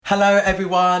Hello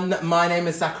everyone, my name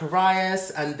is Zacarias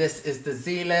and this is the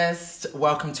Z-List.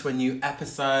 Welcome to a new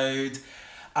episode.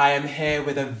 I am here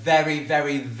with a very,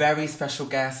 very, very special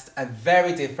guest, a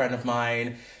very dear friend of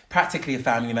mine, practically a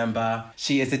family member.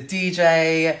 She is a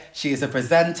DJ, she is a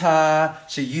presenter,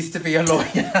 she used to be a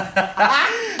lawyer.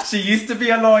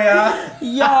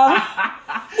 Yeah.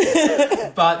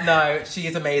 But no, she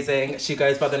is amazing. She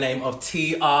goes by the name of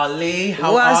T.R. Lee.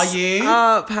 How What's are you?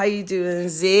 up? How you doing,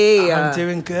 Z? I'm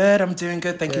doing good.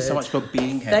 Thank you so much for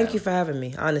being here. Thank you for having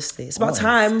me, honestly. It's about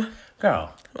time.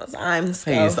 Girl. It's about time. Let's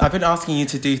Please, go. I've been asking you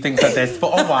to do things like this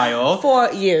for a while.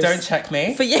 4 years. Don't check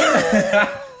me. For years.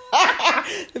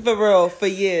 For real, for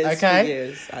years. Okay. For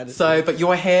years, honestly. So, but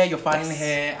you're here, you're finally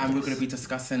here, and we're going to be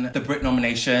discussing the BRIT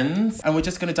nominations. And we're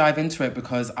just going to dive into it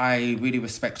because I really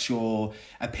respect your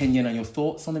opinion and your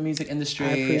thoughts on the music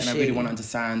industry. And I really want to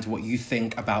understand what you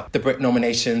think about the BRIT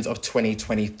nominations of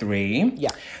 2023. Yeah.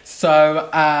 So,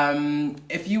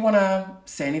 if you want to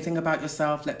say anything about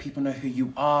yourself, let people know who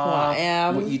you are, Who I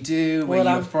am, what you do, where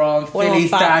what you're from. what Philly, I'm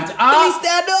stand up. Philly,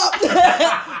 stand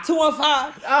up.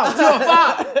 215. Oh,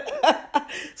 205.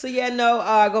 So yeah, no,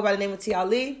 I go by the name of T.R.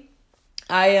 Lee.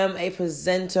 I am a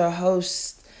presenter,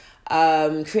 host,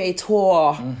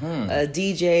 creator,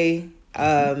 DJ.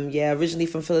 Originally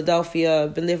from Philadelphia.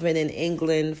 Been living in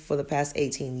England for the past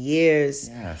 18 years.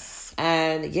 Yes.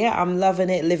 And yeah, I'm loving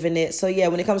it, living it. So yeah,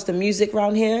 when it comes to music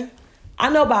around here, I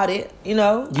know about it, you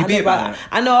know. You be about it.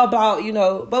 I know about, you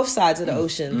know, both sides of the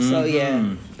ocean. So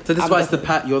yeah. So this is why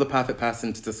you're the perfect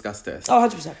person to discuss this. Oh,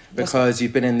 100%. Because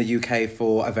you've been in the UK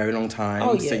for a very long time.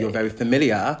 Oh, So yeah. you're very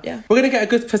familiar. Yeah. We're going to get a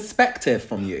good perspective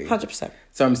from you. 100%.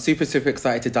 So I'm super, super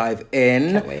excited to dive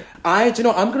in. Can't wait. I'm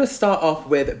going to start off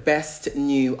with Best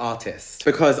New Artist.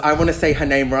 Because I want to say her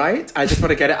name right. I just want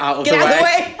to get it out of the way. Get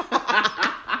out of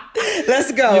the way.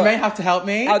 Let's go. You may have to help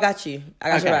me. I got you. I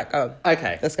got your back. Oh.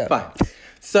 Okay. Let's go. Fine.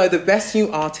 So the Best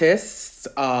New Artists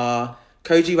are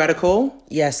Koji Radical,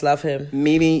 Yes, love him.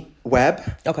 Mimi Webb,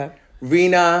 Okay.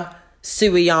 Rina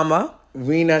Suiyama.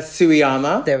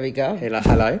 Suyama. There we go.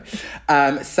 Hello.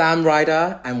 Sam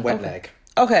Ryder and Wet Leg.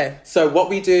 Okay. So what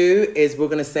we do is we're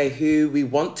going to say who we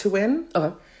want to win.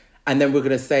 Okay. And then we're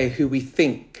going to say who we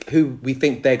think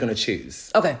they're going to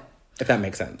choose. Okay. If that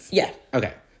makes sense. Yeah.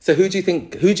 Okay. So who do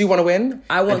you want to win?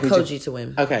 I want And Koji to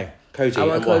win. Okay. Koji. I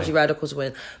want and why? Koji Radical to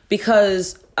win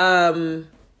because I've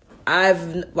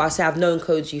known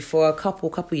Koji for a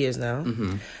couple years now,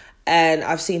 and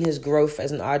I've seen his growth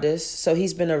as an artist. So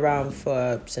he's been around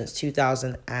since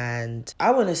 2000 and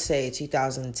I want to say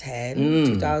 2010,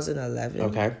 2011.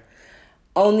 Okay.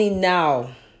 Only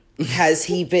now has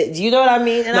he been. Do you know what I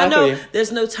mean? And No, I I know feel you.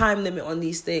 there's no time limit on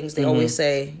these things. They always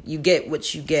say you get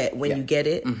what you get when you get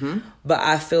it. But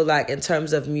I feel like in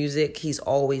terms of music, he's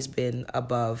always been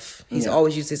above. He's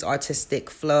always used his artistic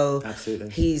flow.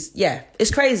 Absolutely. It's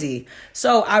crazy.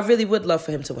 So I really would love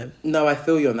for him to win. No, I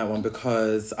feel you on that one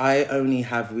because I only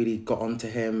have really got onto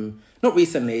him, not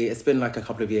recently, it's been like a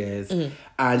couple of years.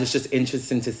 And it's just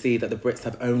interesting to see that the Brits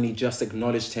have only just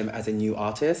acknowledged him as a new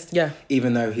artist. Yeah.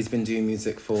 Even though he's been doing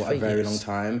music for a very years. long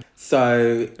time.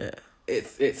 So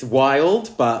it's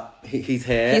wild, but he's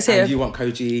here. He's here. And you want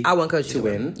Koji I want Koji to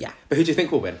win. Yeah. But who do you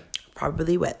think will win?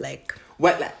 Probably Wet Leg.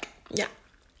 Wet Leg. Yeah.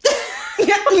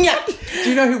 yeah. Do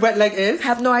you know who Wet Leg is?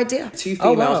 Have no idea. Two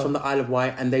females wow. from the Isle of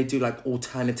Wight, and they do like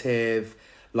alternative,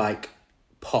 like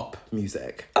pop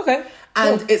music. Okay.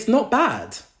 And Cool. it's not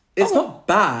bad. It's not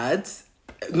bad.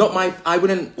 I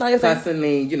wouldn't Not your thing.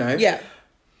 personally, you know. Yeah.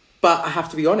 But I have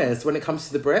to be honest, when it comes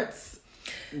to the Brits,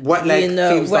 Wet Leg You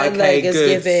know, seems Wet like Leg a is good,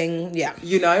 giving, yeah.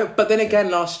 you know. But then again,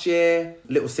 last year,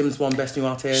 Little Sims won Best New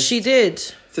Artist. She did.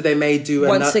 So they may do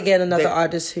Once again, another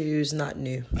artist who's not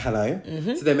new. Hello.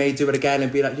 So they may do it again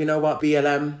and be like, you know what,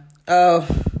 BLM, Oh.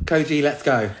 Koji, let's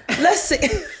go. Let's see.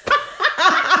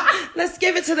 Let's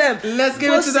give it to them. Let's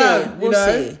give it to them. We'll you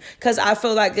know? see. Because I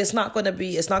feel like it's not gonna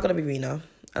be Rina.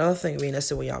 I don't think Rina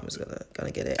Sawayama's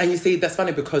gonna get it. And you see, that's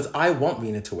funny because I want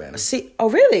Rina to win. See, oh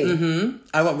really?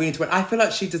 I want Rina to win. I feel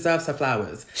like she deserves her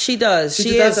flowers. She does.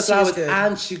 She deserves her flowers. Good.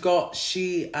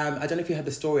 And I don't know if you had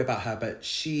the story about her, but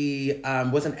she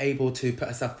wasn't able to put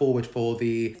herself forward for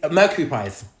the Mercury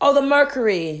Prize. Oh, the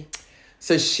Mercury.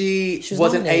 So she was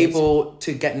wasn't nominated. able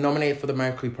to get nominated for the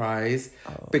Mercury Prize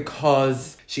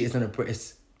because she isn't a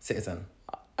British citizen.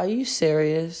 Are you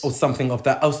serious? Or something of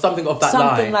that. Something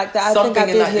line. like that. I think I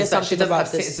did hear is that she something doesn't about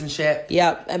have this. citizenship.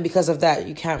 Yeah, and because of that,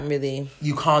 you can't really.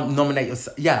 You can't nominate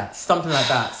yourself. Yeah, something like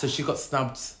that. So she got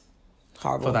snubbed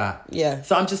Horrible. for that. Yeah.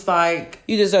 So I'm just like,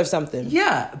 You deserve something.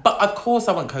 yeah. But of course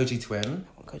I want Koji to win.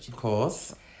 Koji. Of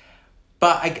course.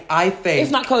 But I think...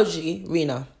 If not Koji,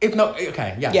 Rina. If not...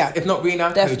 Okay, yes. Yeah. If not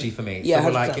Rina, Definitely. Koji for me. Yeah, so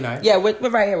we're 100%. like, you know... Yeah, we're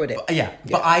right here with it. Yeah.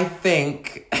 But I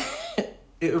think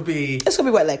it would be... It's going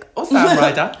to be Wet Leg. Or Sam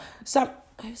Ryder.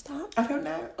 Who's that? I don't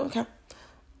know. Okay.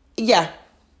 Yeah.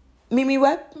 Mimi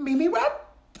Webb? Mimi Webb?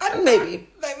 Maybe.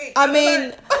 I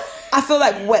mean, I feel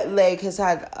like Wet Leg has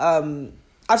had...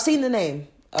 I've seen the name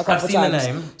a couple times. I've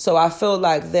seen the name. So I feel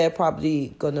like they're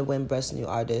probably going to win Best New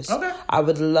Artist. Okay. I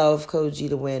would love Koji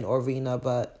to win or Rina,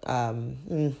 but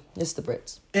it's the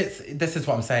Brits. This is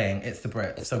what I'm saying. It's the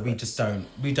Brits. So we just don't...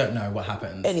 We don't know what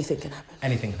happens. Anything can happen.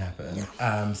 Anything can happen.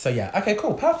 Yeah. So yeah. Okay,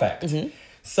 cool. Perfect. Mm-hmm.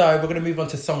 So we're going to move on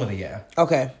to Song of the Year.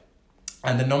 Okay.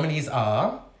 And the nominees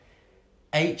are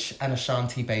H and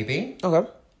Ashanti Baby. Okay.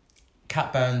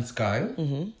 Cat Burns Go.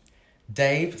 Mm-hmm.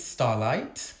 Dave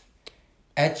Starlight.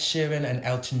 Ed Sheeran and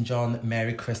Elton John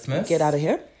Merry Christmas. Get out of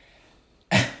here.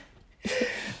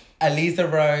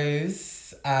 Aliza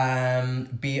Rose,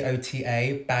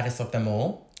 BOTA, Baddest of Them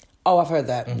All. Oh, I've heard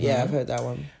that. Mm-hmm. Yeah, I've heard that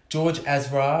one. George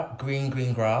Ezra,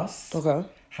 Green Grass. Okay.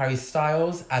 Harry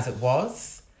Styles, As It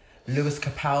Was. Lewis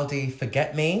Capaldi,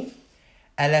 Forget Me.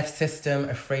 LF System,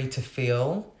 Afraid to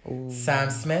Feel. Ooh. Sam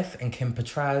Smith and Kim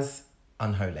Petras,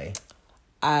 Unholy.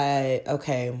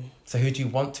 Okay. So who do you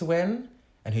want to win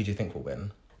and who do you think will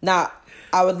win? Now,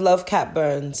 I would love Cat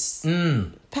Burns.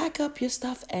 Pack up your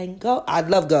stuff and go. I'd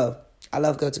love Go. I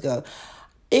love Go to Go.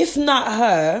 If not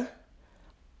her,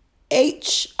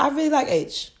 H. I really like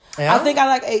H. Yeah? I think I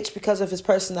like H because of his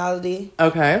personality.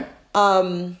 Okay.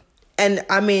 And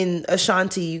I mean,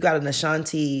 Ashanti, you got an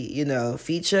Ashanti,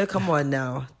 feature. Come on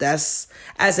now. That's,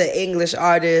 as an English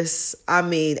artist, I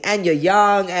mean, and you're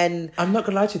young and... I'm not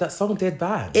gonna lie to you, that song did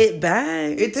bang. It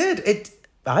banged. It did.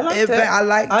 I liked it. I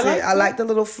liked it. I liked the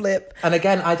little flip. And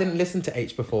again, I didn't listen to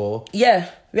H before. Yeah.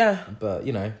 But,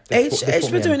 H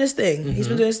been doing his thing. Mm-hmm. He's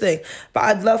been doing his thing. But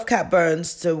I'd love Cat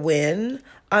Burns to win.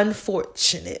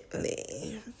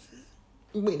 Unfortunately,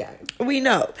 we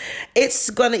know.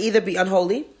 It's going to either be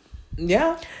Unholy.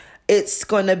 Yeah. It's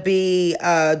going to be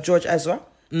George Ezra.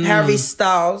 Harry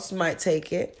Styles might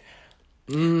take it.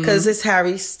 Because it's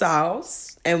Harry Styles.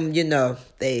 And, the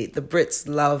Brits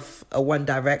love a One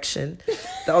Direction.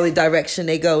 The only direction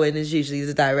they go in is usually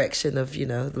the direction of,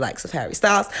 the likes of Harry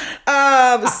Styles.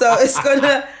 So it's going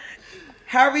to...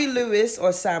 Harry, Lewis,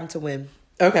 or Sam to win.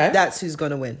 Okay. That's who's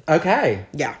going to win. Okay.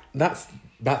 Yeah. That's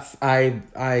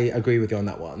I agree with you on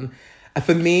that one.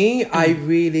 For me, I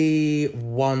really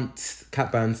want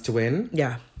Cat Burns to win.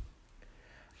 Yeah.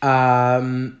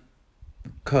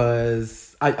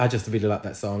 Because I just really like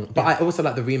that song. But I also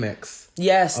like the remix.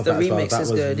 Yes, the remix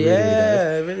is good. Really,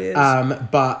 yeah, it really is.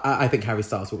 But I think Harry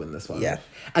Styles will win this one. Yeah.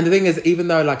 And the thing is, even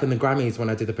though in the Grammys, when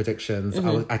I did the predictions,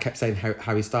 I kept saying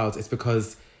Harry Styles, it's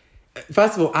because,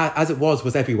 first of all, As It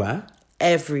Was everywhere.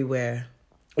 Everywhere.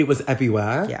 It was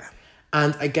everywhere. Yeah.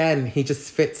 And again, he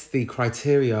just fits the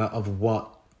criteria of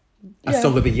what a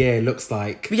Song of the Year looks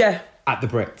like at the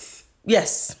Brits.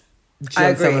 Yes. Do you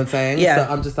understand what I'm saying? Yeah.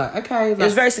 So I'm just like, okay. It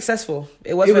was very successful.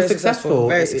 It was very successful.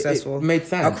 Very successful. It made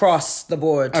sense. Across the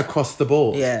board.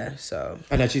 Yeah, so.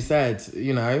 And as you said,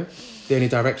 the only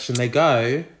direction they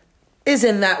go... is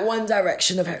in that one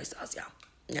direction of Harry Styles, yeah.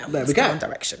 There we go. One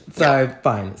direction. So,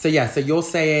 fine. So, so you're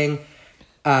saying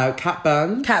Cat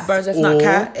Burns. Cat Burns, if not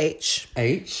Cat, H.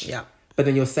 Yeah. But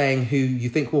then you're saying who you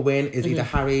think will win is either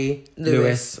Harry,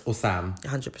 Lewis, or Sam.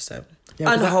 100%.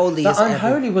 Yeah, Unholy is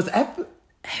Unholy was everywhere.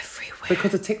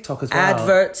 Because of TikTok as well.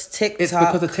 Adverts, TikTok. It's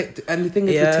because of TikTok. And the thing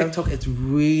is with TikTok,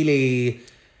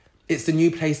 it's the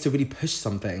new place to really push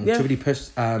something, to really push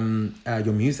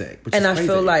your music, which is crazy. I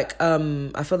feel like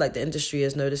the industry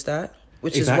has noticed that,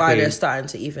 which is why they're starting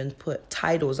to even put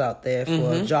titles out there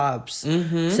for jobs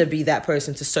to be that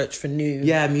person to search for new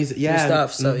music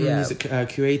stuff. So music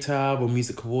curator or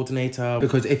music coordinator,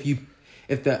 because if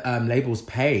the labels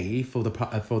pay for the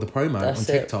promo on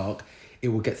TikTok, it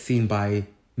will get seen by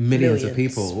millions of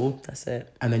people. That's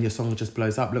it. And then your song just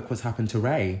blows up. Look what's happened to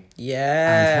Ray.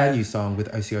 Yeah. And her new song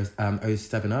with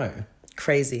 070.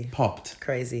 Crazy. Popped.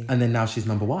 Crazy. And then now she's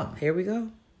number one. Here we go.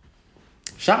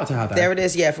 Shout out to her, though. There it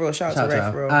is. Yeah, for real. Shout out to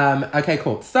Ray, for real. Okay,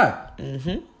 cool. So,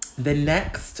 the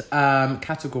next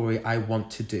category I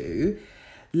want to do,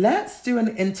 let's do an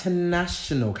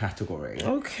international category.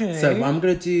 Okay. So, I'm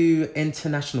going to do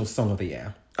International Song of the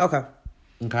Year. Okay.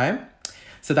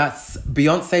 So, that's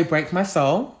Beyonce, Break My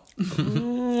Soul.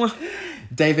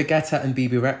 David Guetta and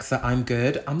BB Rexha, I'm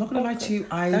Good. I'm not going to lie to you.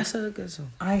 That's a good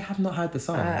song. I have not heard the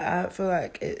song. I feel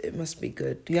like it must be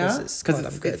good. Yeah?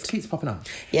 Because it keeps popping up.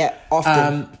 Yeah,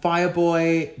 often.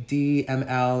 Fireboy,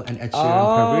 DML and Ed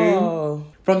Sheeran, Peru.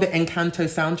 From the Encanto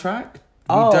soundtrack,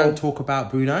 We don't talk about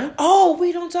Bruno. Oh,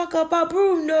 we don't talk about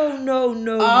Bruno. No.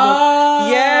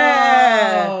 Oh,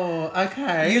 Yeah.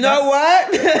 Okay. You know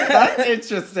what? That's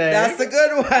interesting. That's a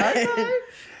good one. Okay.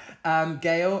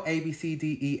 Gail,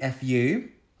 ABCDEFU.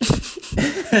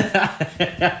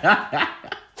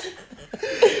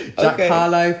 Jack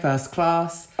Harlow, First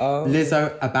Class. Oh.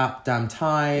 Lizzo, About Damn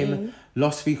Time.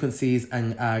 Lost Frequencies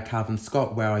and Calvin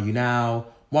Scott, Where Are You Now?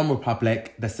 One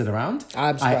Republic, They're Still Around.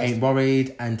 I'm I Ain't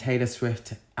Worried. And Taylor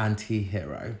Swift,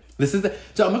 Anti-Hero. This is I'm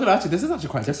not gonna lie to you, this is actually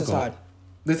quite difficult. Is hard.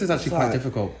 This is actually quite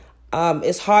difficult.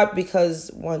 It's hard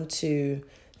because 1, 2,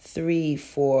 3,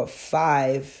 4,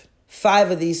 5.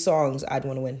 5 of these songs I'd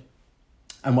want to win.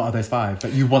 And what are those 5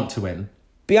 that you want to win?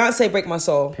 Beyonce, Break My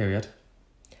Soul. Period.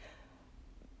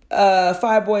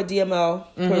 Fireboy, DML,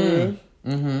 Peru.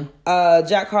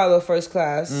 Jack Harlow, First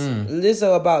Class.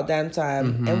 Lizzo, About Damn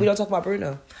Time. And we don't talk about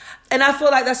Bruno. And I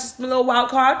feel like that's just a little wild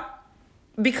card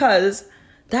because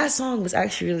that song was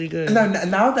actually really good. No,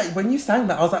 now that when you sang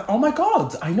that, I was like, oh my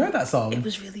God, I know that song. It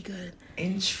was really good.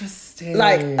 Interesting.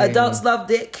 Like, adults loved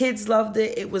it. Kids loved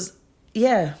it. It was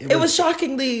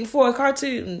shockingly, for a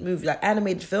cartoon movie, like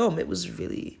animated film, it was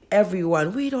really,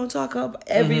 everyone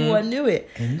knew it.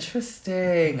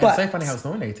 Interesting. But it's so funny how it's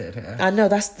nominated here. I know,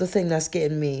 that's the thing that's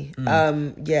getting me.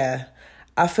 Yeah.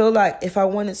 I feel like if I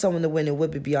wanted someone to win, it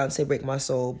would be Beyonce, Break My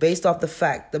Soul. Based off the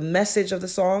fact, the message of the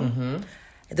song,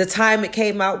 the time it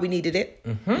came out, we needed it.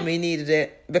 We needed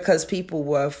it because people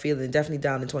were feeling definitely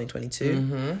down in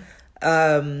 2022.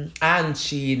 And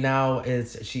she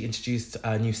introduced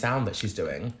a new sound that she's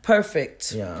doing.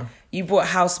 Perfect. Yeah. You brought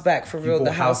House back for real.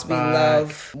 The House we back.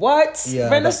 love. What? Yeah,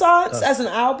 Renaissance that's as an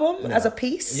album, as a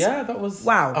piece? Yeah, that was...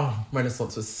 Wow. Oh,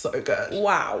 Renaissance was so good.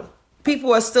 Wow.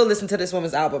 People are still listening to this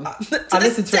woman's album. I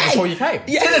listened to it before you came.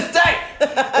 Yeah. To this day.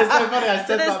 It's so funny. I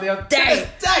said that the other day. To this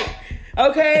day.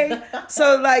 Okay.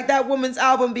 So, like, that woman's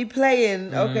album be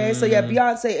playing. Okay. So, yeah,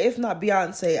 Beyonce. If not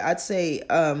Beyonce, I'd say...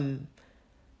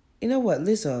 you know what?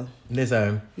 Lizzo.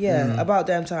 Yeah, About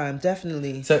Damn Time,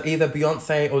 definitely. So either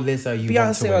Beyonce or Lizzo you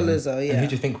want to win. Beyonce or Lizzo, yeah. And who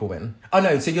do you think will win? Oh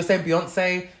no, so you're saying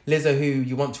Beyonce, Lizzo who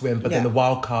you want to win, but then the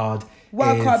wild card we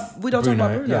don't talk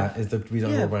about Bruno. Yeah, is the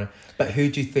reason we're Bruno. But who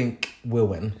do you think will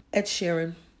win? Ed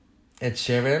Sheeran. Ed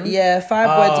Sheeran? Yeah,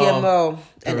 Fireboy, DMO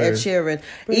and Ed Sheeran.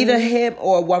 Either him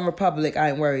or One Republic, I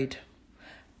Ain't Worried.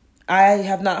 I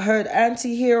have not heard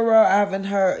Anti-Hero. I haven't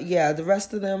heard... Yeah, the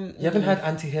rest of them... You haven't heard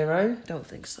Anti-Hero? Don't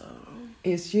think so.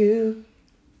 It's you.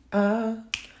 Is that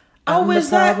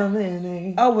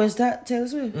Taylor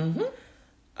Swift?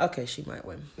 Okay, she might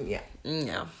win. Yeah,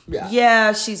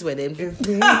 she's winning.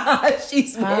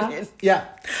 She's winning. Yeah.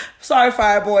 Sorry,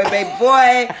 Fireboy, baby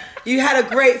boy. You had a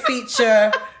great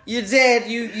feature. You did.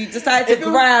 You decided to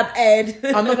grab Ed.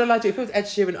 I'm not gonna lie to you. If it was Ed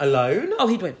Sheeran alone, oh,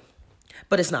 he'd win.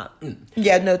 But it's not.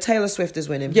 Yeah, no, Taylor Swift is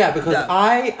winning. Yeah, because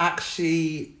I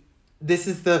actually... This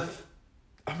is the...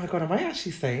 Oh my God, am I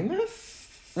actually saying this?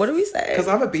 What do we say? Because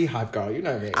I'm a Beehive girl, you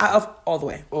know me. All the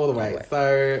way. All the way.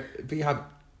 So, Beehive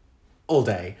all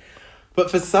day. But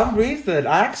for some reason,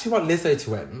 I actually want Lizzo to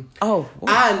win. Oh.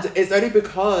 Wow. And it's only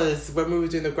because when we were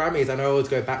doing the Grammys, I know I always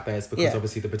go back there, it's because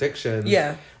obviously the predictions.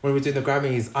 Yeah. When we were doing the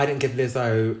Grammys, I didn't give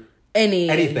Lizzo Oh.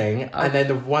 anything. And then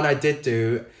the one I did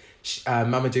do,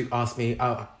 Mama Duke asked me,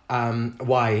 why?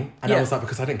 And I was like,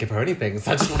 because I didn't give her anything,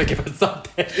 so I just want to give her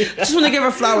something. Just want to give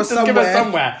her flowers somewhere. Give her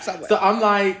somewhere. So I'm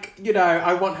like,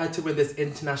 I want her to win this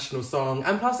international song.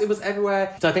 And plus, it was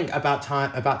everywhere. So I think About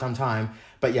Damn Time.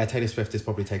 But yeah, Taylor Swift is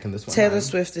probably taking this one. Taylor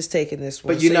Swift is taking this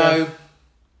one. But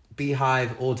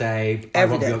Beehive all day. I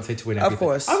want Beyonce to win everything. Of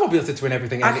course. I want Beyonce to win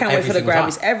everything. I can't wait for the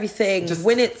Grammys. Time. Everything. Just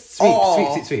win it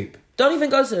sweep. Don't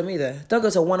even go to them either. Don't go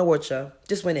to one award show.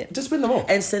 Just win it. Just win them all.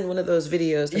 And send one of those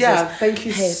videos. That says, thank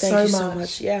you so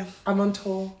much. Yeah. I'm on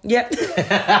tour. Yep.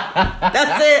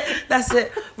 That's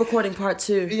it. Recording part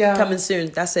 2. Yeah. Coming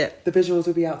soon. That's it. The visuals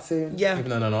will be out soon. Yeah.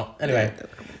 Even though they're not. Anyway.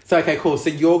 So, okay, cool.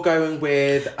 So you're going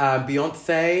with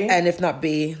Beyonce. And if not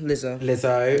B,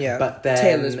 Lizzo. Yeah. But then...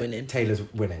 Taylor's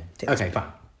winning. Okay,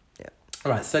 fine. Yeah.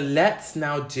 All right. So let's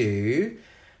now do...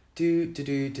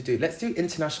 Let's do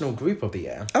international group of the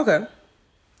year. Okay.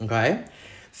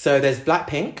 So there's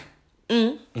Blackpink.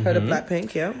 Heard of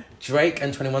Blackpink, yeah. Drake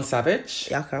and 21 Savage.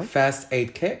 Yeah, okay. First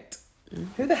Aid Kit.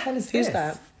 Who the hell is this? Who's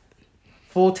that?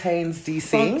 Fontaines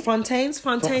DC. Fontaines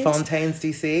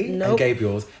DC. Nope. And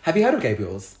Gabriel's. Have you heard of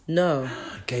Gabriel's? No.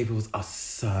 Gabriel's are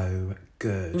so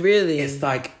good. Really? It's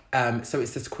like, so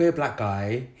it's this queer black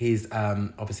guy. He's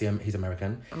obviously he's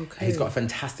American. Okay. He's got a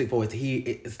fantastic voice.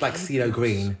 It's like CeeLo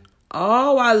Green.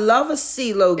 Oh, I love a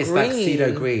CeeLo Green. It's like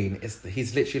CeeLo Green.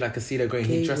 He's literally like a CeeLo Green.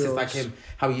 He dresses like him,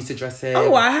 how he used to dress him.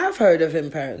 Oh, I have heard of him,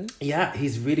 apparently. Yeah,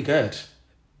 he's really good.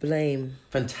 Blame.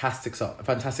 Fantastic song.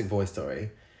 Fantastic voice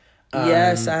story.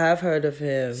 Yes, I have heard of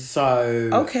him. So...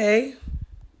 Okay.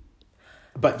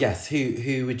 But yes,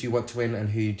 who would you want to win and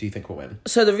who do you think will win?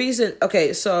 So the reason...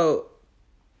 Okay, so...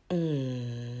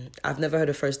 I've never heard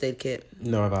of First Aid Kit.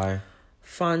 Nor have I.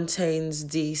 Fontaine's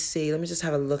DC. Let me just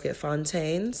have a look at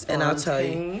Fontaine's and I'll tell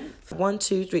you. 1,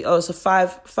 2, 3. Oh, so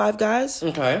five guys.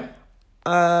 Okay.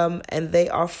 And they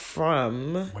are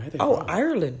from... Where are they from?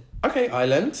 Ireland. Okay,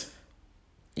 Ireland.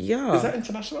 Yeah. Is that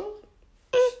international?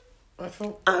 I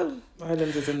thought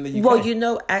Ireland is in the UK.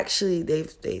 Well, actually,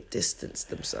 they distanced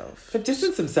themselves. They've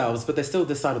distanced themselves, but they're still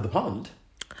this side of the pond.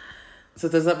 So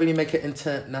does that really make it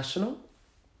international?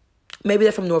 Maybe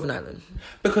they're from Northern Ireland.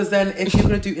 Because then if you're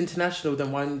going to do international,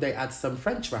 then why don't they add some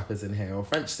French rappers in here or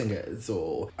French singers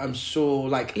or I'm sure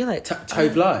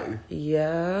Tove Lo.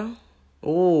 Yeah.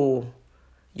 Oh,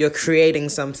 you're creating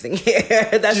something here.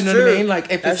 That's true. Do you know what I mean?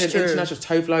 Like if That's it's true. international,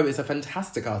 Tove Lo is a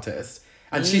fantastic artist.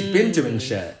 And she's been doing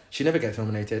shit. She never gets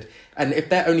nominated. And if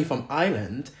they're only from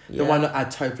Ireland, then why not add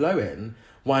Tove Lo in?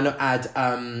 Why not add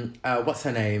what's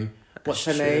her name?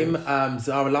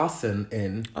 Zara Larsson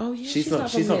in. Oh yeah, she's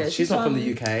not from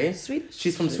the UK. Sweden.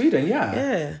 She's from Sweden, yeah.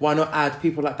 Yeah. Why not add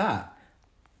people like that?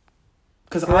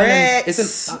 Because BRITS. Ireland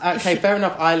isn't okay. Fair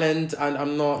enough, Ireland, and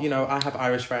I'm not. I have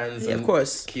Irish friends. Yeah, of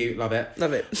course. Cute, love it.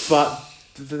 Love it. But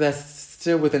they're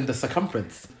still within the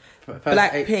circumference.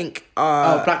 Blackpink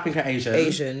Blackpink are Asian.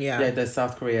 Asian, yeah. Yeah, they're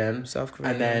South Korean.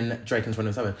 And then Drake and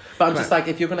 27. But I'm just like,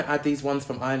 if you're going to add these ones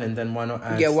from Ireland, then why not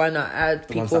add... Yeah, why not add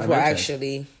people who are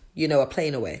actually, a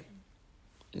plane away?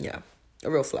 Yeah,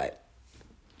 a real flight.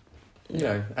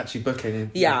 Actually booking.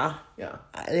 Yeah. Yeah.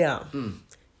 Yeah.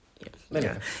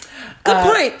 Anyway. Good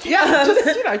point.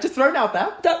 Yeah, just thrown out there.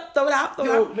 Throw it out.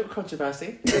 Little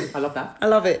controversy. I love that. I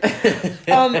love it.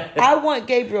 I want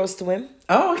Gabriel's to win.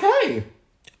 Oh, okay.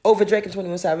 Over Drake and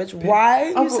 21 Savage. Why,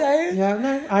 you say? Yeah,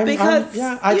 no. I don't even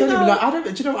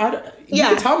know. You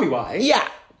can tell me why. Yeah.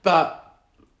 But,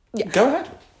 go ahead.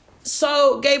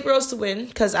 So, Gabriel's to win,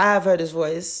 because I have heard his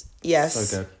voice. Yes.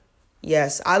 So good.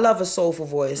 Yes. I love a soulful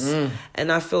voice.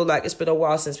 And I feel like it's been a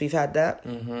while since we've had that.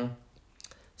 Mm-hmm.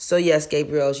 So, yes,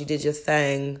 Gabriel, you did your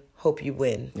thing. Hope you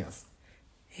win. Yes.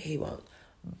 He won't.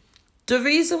 The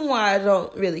reason why I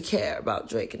don't really care about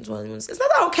Drake and 21 is not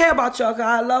that I don't care about y'all, 'cause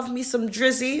I love me some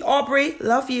Drizzy. Aubrey,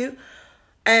 love you.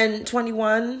 And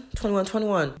 21.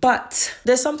 But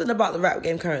there's something about the rap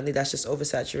game currently that's just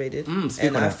oversaturated.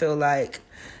 And I feel like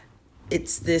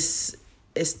it's the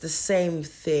same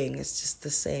thing. It's just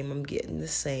the same. I'm getting the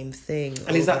same thing.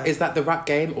 And is that the rap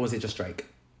game or is it just Drake?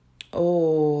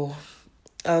 Oh,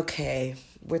 okay.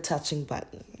 We're touching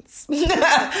buttons. You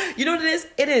know what it is?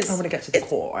 It is. I want to get to the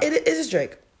core. It is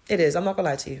Drake. It is. I'm not gonna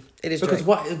lie to you. It is because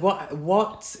Drake.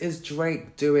 what is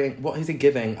Drake doing? What is he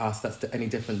giving us that's any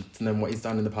different than what he's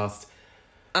done in the past?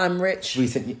 I'm rich.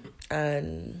 Recently,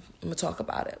 and I'm gonna talk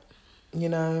about it.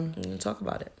 I'm gonna talk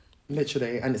about it.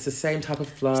 Literally, and it's the same type of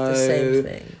flow. It's the same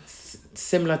thing.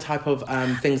 Similar type of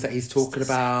things that he's talking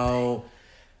about.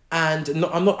 And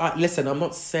I'm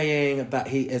not saying that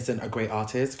he isn't a great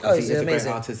artist. Because he is amazing. A great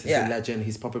artist. He's a legend.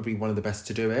 He's probably one of the best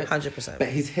to do it. 100%. But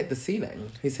he's hit the ceiling.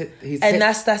 That's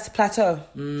the plateau.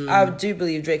 I do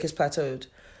believe Drake has plateaued.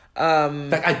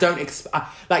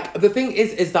 The thing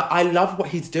is that I love what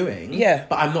he's doing. Yeah.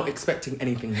 But I'm not expecting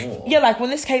anything more. Yeah, like when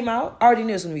this came out, I already knew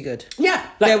it was gonna be good. Yeah.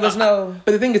 There was no.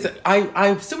 But the thing is that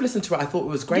I still listened to it. I thought it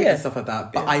was great and stuff like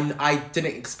that. But I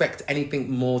didn't expect anything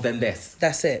more than this.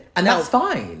 That's it. And that's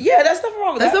fine. Yeah, there's nothing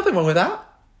wrong with that. There's nothing wrong with that.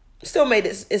 Still made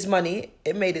its money.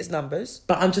 It made its numbers.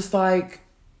 But I'm just like,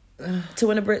 to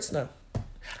win a BRITS, no.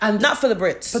 And not for the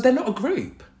BRITS. But they're not a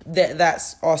group.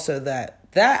 That's also that.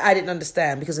 That I didn't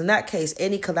understand, because in that case,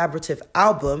 any collaborative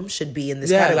album should be in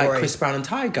this category. Yeah, like Chris Brown and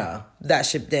Tyga. That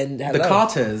should then... Hello. The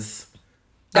Carters.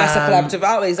 That's a collaborative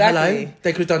album, exactly. Hello?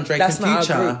 They could have done Drake and Future. That's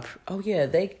not a group. Oh yeah,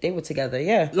 they were together,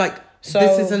 yeah. This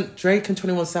isn't... Drake and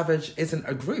 21 Savage isn't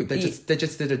a group. They just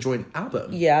did a joint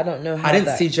album. Yeah, I don't know how I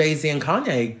didn't see Jay-Z and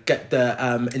Kanye get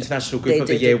the International Group of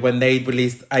the Year when they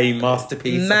released a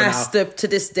masterpiece. To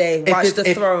this day. Watch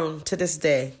the Throne to this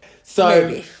day. So,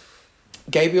 maybe.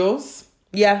 Gabriel's...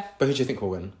 Yeah. But who do you think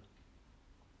will win?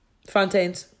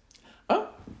 Fontaine's. Oh.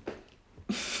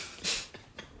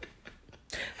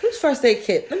 Who's First Aid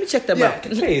Kit? Let me check them out.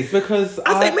 Please, because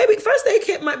I think maybe First Aid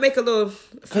Kit might make a little...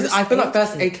 Because I feel like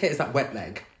First Aid Kit is like wet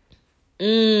leg.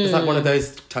 It's like one of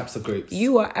those types of groups.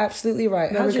 You are absolutely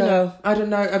right. How did you know? I don't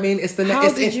know. I mean, it's the...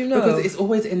 How did you know? Because it's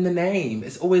always in the name.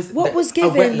 It's always... What was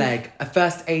given? A wet leg. A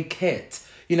First Aid Kit.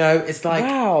 It's like...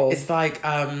 Wow. It's like...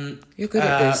 You're good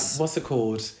at this. What's it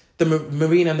called? the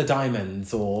Marine and the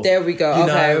Diamonds, or there we go. You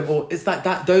okay. know, or it's like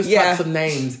that. Those types of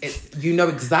names. It's you know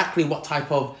exactly what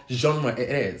type of genre it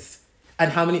is,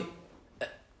 and how many.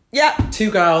 Yeah. Two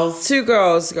girls. Two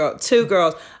girls.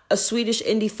 A Swedish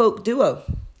indie folk duo.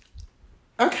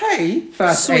 Okay,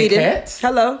 first Sweden. aid kit.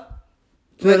 Hello.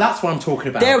 Well, that's what I'm talking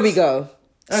about. There we go.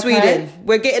 Okay. Sweden.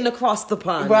 We're getting across the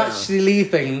pond. We're now. actually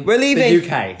leaving. We're leaving the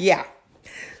UK. Yeah.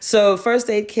 So first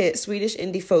aid kit, Swedish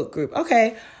indie folk group.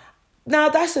 Okay. Now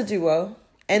that's a duo.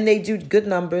 And they do good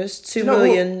numbers. 2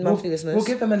 million monthly listeners. We'll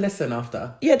give them a listen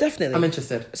after. Yeah, definitely. I'm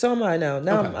interested. So am I now.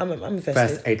 Now Okay. I'm invested.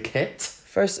 First aid kit.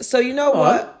 So you know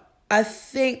what? I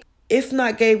think if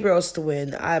not Gabriel's to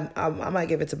win, I might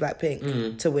give it to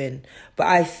Blackpink to win. But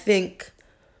I think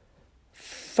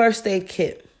first aid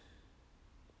kit.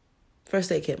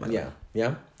 First aid kit, my Yeah.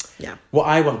 Yeah. Yeah. Well,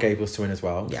 I want Gabriel's to win as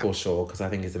well, for sure, because I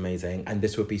think it's amazing, and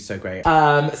this would be so great.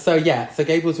 So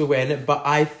Gabriel's will win, but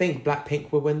I think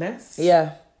Blackpink will win this.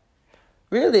 Yeah.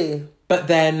 Really? But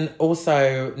then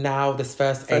also now this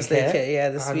first aid kit, yeah,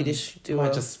 the Swedish duo.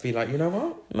 Might just be like, you know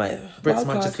what? Brits Brits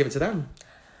might just give it to them.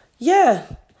 Yeah.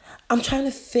 I'm trying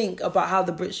to think about how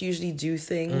the Brits usually do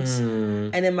things.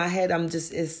 And in my head,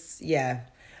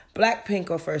 Blackpink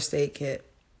or first aid kit.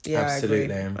 Yeah,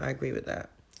 absolutely. I agree with that.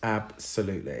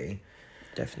 Absolutely.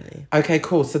 Definitely. Okay,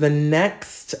 cool. So the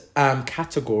next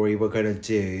category we're going to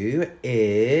do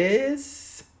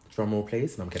is... Drum roll,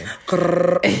 please. No, I'm kidding.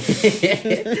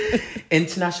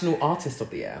 International Artist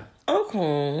of the Year.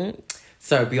 Okay.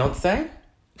 So Beyonce,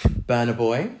 Burna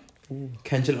Boy,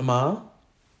 Kendrick Lamar,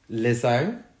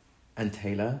 Lizzo, and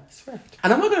Taylor Swift.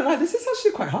 And I'm not going to lie, this is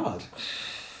actually quite hard.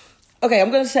 Okay,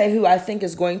 I'm going to say who I think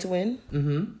is going to win.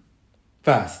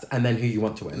 First, and then who you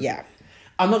want to win. Yeah.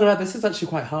 I'm not gonna lie, this is actually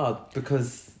quite hard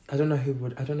because I don't know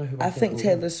who I think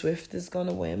Taylor Swift is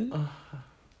gonna win. I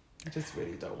just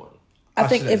really don't want. I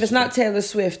think if it's not Taylor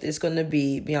Swift, it's gonna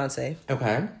be Beyonce.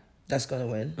 Okay. That's gonna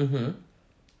win.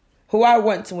 Who I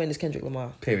want to win is Kendrick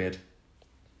Lamar. Period.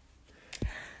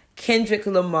 Kendrick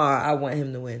Lamar, I want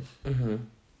him to win.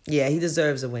 Yeah, he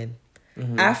deserves a win.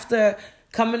 After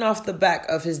coming off the back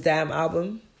of his damn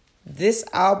album, this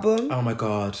album. Oh my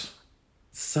God.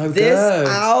 So good. This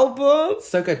album.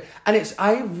 So good. And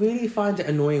I really find it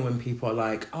annoying when people are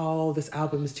like, oh, this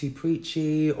album is too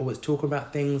preachy, or it's talking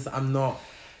about things that it's not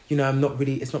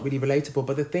really relatable.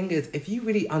 But the thing is, if you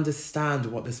really understand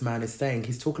what this man is saying,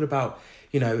 he's talking about,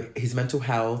 his mental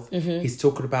health. He's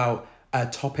talking about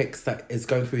topics that is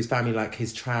going through his family, like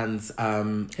his trans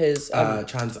uncle.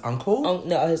 Trans uncle,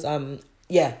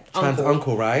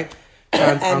 right?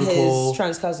 Trans and uncle, his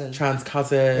trans cousin,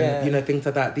 things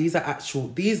like that. These are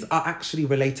actually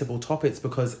relatable topics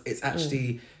because it's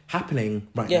actually happening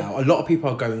right now. A lot of people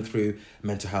are going through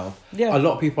mental health. A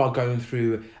lot of people are going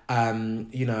through,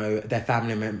 their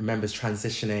family members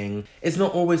transitioning. It's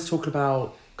not always talk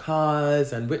about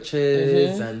cars and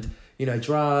riches and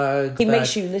drugs. He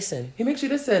makes you listen.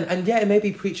 And it may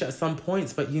be preached at some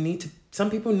points, but some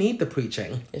people need the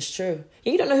preaching. It's true.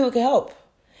 You don't know who can help.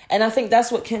 And I think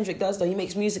that's what Kendrick does, though. He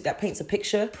makes music that paints a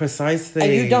picture. Precisely.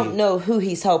 And you don't know who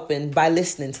he's helping by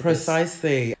listening to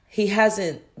Precisely. This. He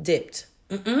hasn't dipped.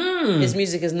 His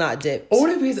music is not dipped. All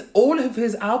of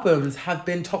his albums have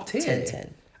been top tier.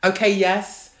 10. Okay,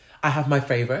 yes, I have my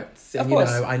favourites. Of course.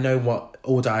 I know what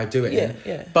order I do it in.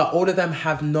 Yeah. But all of them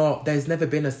have not... There's never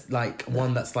been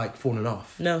one that's fallen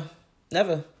off. No,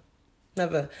 never.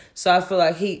 So I feel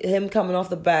like him coming off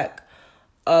the back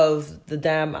of the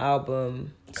damn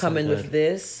album... Coming with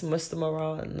this, Mr.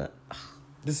 Moran.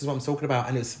 This is what I'm talking about.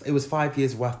 And it was 5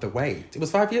 years worth the wait. It was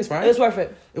 5 years, right? It was worth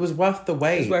it. It was worth the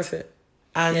wait. It was worth it.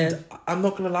 And I'm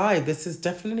not going to lie, this is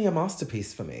definitely a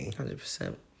masterpiece for me.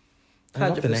 100%. I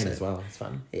love the name as well. It's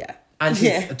fun. Yeah. And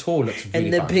his tour looks really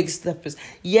and the fun. big steppers.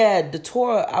 Yeah, the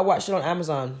tour, I watched it on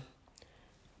Amazon.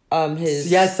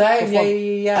 Same.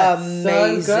 Yeah.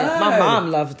 Amazing. So good. My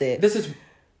mom loved it.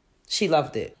 She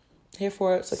loved it. Here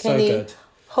for it. So so Kenny, good.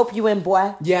 Hope you win,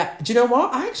 boy. Yeah. Do you know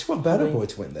what? I actually want Burna Boy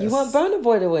to win this. You want Burna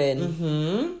Boy to win?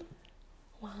 Mm-hmm.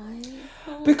 Why?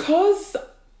 Because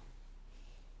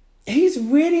he's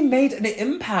really made an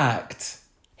impact.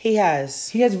 He has.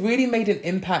 He has really made an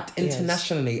impact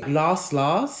internationally.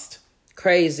 Last.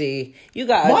 Crazy. You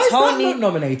got Why is that not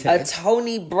nominated? A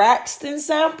Tony Braxton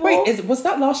sample? Wait, was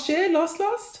that last year?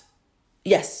 Last?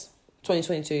 Yes.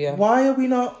 2022, yeah. Why are we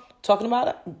not talking about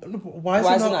it? Why is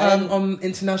it not on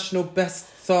international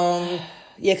best song?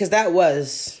 Yeah, because that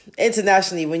was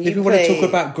internationally when you. If we want to talk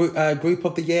about group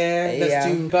of the year, let's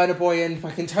do Burna Boy and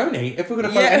fucking Tony. If we're gonna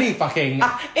follow any fucking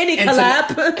any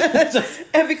collab,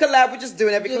 every collab we're just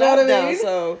doing every collab now.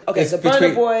 So okay, so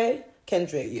Burna Boy,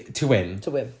 Kendrick to win.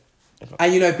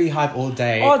 And Beehive all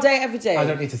day. All day, every day. I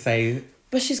don't need to say.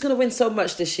 But she's going to win so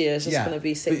much this year. It's just going to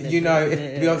be sickening. But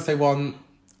if Beyonce won...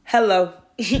 Hello.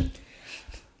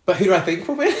 But who do I think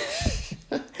will win?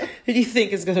 Who do you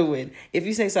think is going to win? If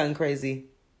you say something crazy,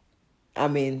 I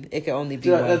mean, it can only be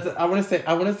one. I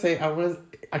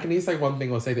can either say one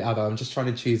thing or say the other. I'm just trying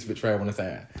to choose which way I want to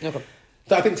say it. Okay.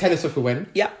 So I think Taylor Swift will win.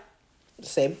 Yeah.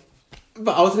 Same.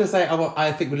 But I was going to say,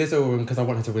 I think Lizzo will win because I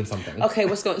want her to win something. Okay,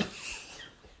 what's going on?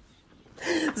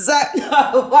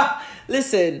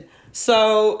 Listen,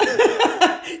 so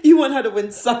you want her to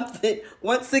win something.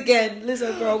 Once again,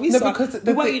 Lizzo, girl, we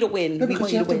want you to win. No,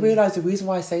 because you have to realise the reason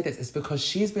why I say this is because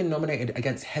she's been nominated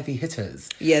against heavy hitters.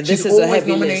 Yeah, this she's is a always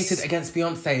heavy nominated list. against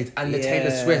Beyonce's and the Taylor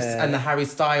Swifts and the Harry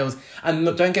Styles. And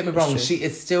look, don't get me wrong, she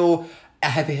is still a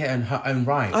heavy hitter in her own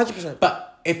right. 100%.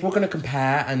 But if we're going to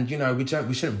compare, and we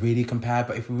shouldn't really compare,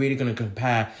 but if we're really going to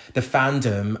compare the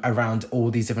fandom around all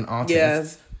these different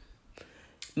artists,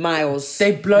 miles.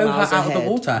 They blow miles her out ahead. of the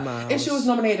water. Miles. If she was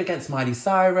nominated against Miley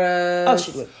Cyrus, oh,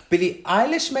 she would. Billie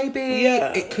Eilish, maybe.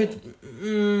 Yeah. It could.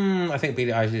 I think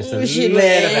Billie Eilish is a She'd little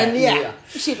win. bit. Yeah.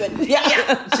 She'd win.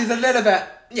 Yeah. She's a little bit.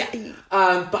 Yeah.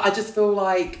 But I just feel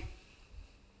like,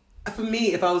 for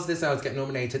me, if I was this, I would get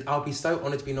nominated. I'll be so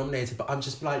honoured to be nominated. But I'm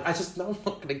just like, I just know I'm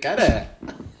not gonna get it.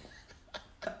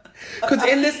 Because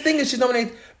in this thing, she's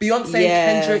nominated Beyonce,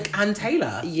 Kendrick, and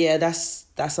Taylor. Yeah, that's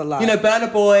a lot.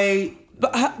 Burna Boy.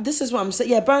 But this is what I'm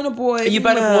saying. Yeah, Burna Boy. You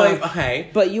Burna Boy,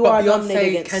 okay. But you are Beyonce, nominated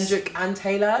against Kendrick, and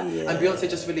Taylor. Yeah. And Beyonce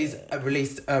just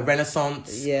released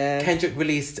Renaissance. Yeah. Kendrick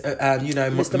released,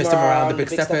 Mr. Morale, The Big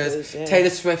Steppers. Yeah. Taylor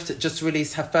Swift just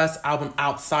released her first album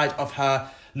outside of her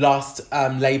last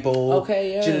label.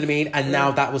 Okay, yeah. Do you know what I mean? And now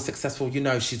that was successful.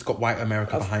 She's got white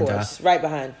America behind her. Right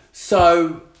behind.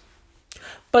 So...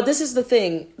 But this is the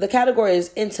thing. The category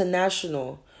is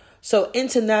international. So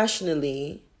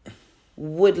internationally,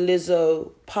 would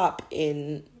Lizzo pop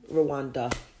in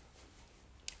Rwanda?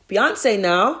 Beyonce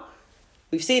now,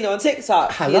 we've seen it on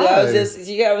TikTok. Hello.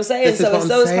 You get what I'm saying? So it's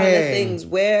those kind of things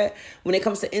where, when it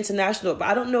comes to international, but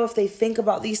I don't know if they think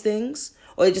about these things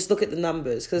or they just look at the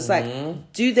numbers. Because it's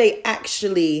do they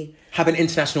actually... have an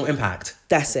international impact?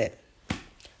 That's it.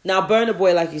 Now, Burna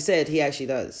Boy, like you said, he actually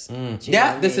does.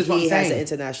 Yeah, this is what I'm saying. He has an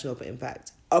international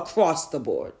impact across the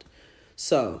board.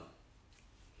 So,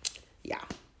 yeah.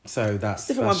 So that's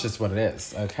just what it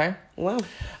is, okay? Wow.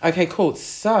 Okay, cool.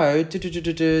 So,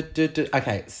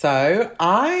 okay, so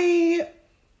I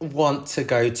want to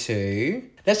go to...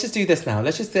 Let's just do this now.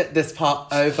 Let's just get this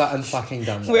part over and fucking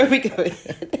done with. Where are we going?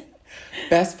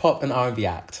 Best pop and R&B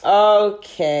act.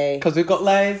 Okay. Because we've got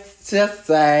loads to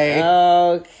say.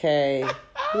 Okay.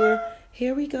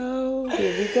 Here we go.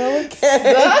 Here we go again.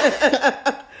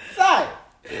 So,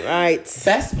 right.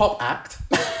 best pop act.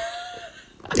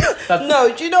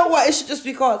 No, do you know what? It should just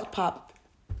be called pop.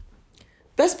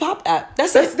 Best pop act.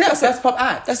 That's it. Best pop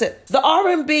act. That's it. The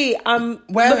R&B, I'm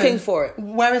looking for it.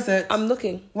 Where is it? I'm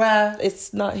looking. Where?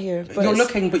 It's not here. But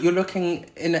You're looking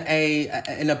in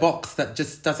a box that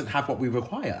just doesn't have what we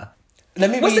require.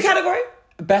 What's the category?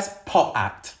 Best pop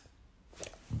act.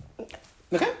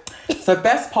 Okay. So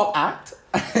best pop act.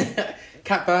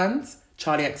 Cat Burns,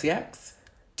 Charlie XCX,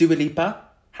 Dua Lipa,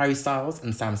 Harry Styles,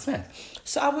 and Sam Smith.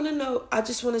 So I want to know. I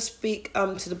just want to speak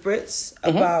to the Brits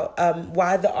about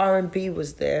why the R&B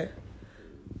was there.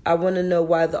 I want to know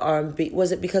why the R&B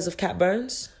was it because of Cat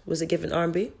Burns? Was it given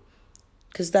R&B?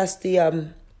 Because that's the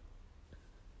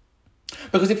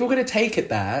Because if we're going to take it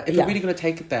there, we're really going to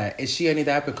take it there, is she only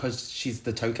there because she's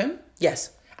the token?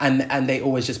 Yes. And they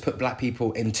always just put black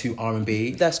people into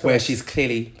R&B. That's correct. Where she's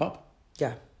clearly pop.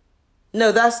 Yeah.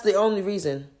 No, that's the only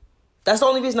reason. That's the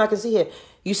only reason I can see here.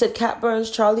 You said Cat Burns,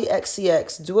 Charlie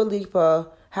XCX, Dua Lipa,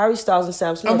 Harry Styles, and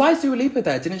Sam Smith. And why is Dua Lipa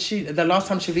there? Didn't she... The last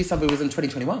time she released something was in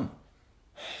 2021.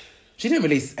 She didn't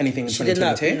release anything in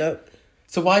 2022. No.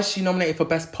 So why is she nominated for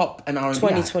Best Pop and R&B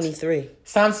 2023. act?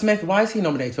 Sam Smith, why is he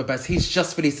nominated for Best? He's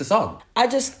just released a song.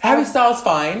 Harry Styles,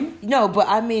 fine. No, but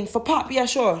I mean, for pop, yeah,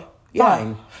 sure. Yeah.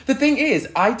 Fine. The thing is,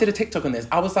 I did a TikTok on this.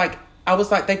 I was like,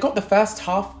 they got the first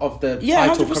half of the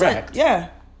title 100%. correct. Yeah.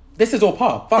 This is all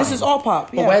pop. Fine. This is all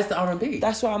pop. Yeah. But where's the R&B?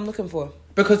 That's what I'm looking for.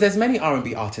 Because there's many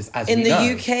R&B artists, as in we the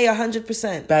know. UK,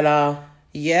 100%. Bella.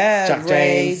 Yeah. Jack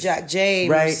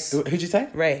James. Ray. Who'd you say?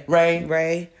 Ray.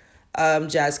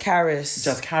 Zacarias.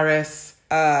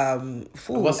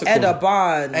 What's it Etta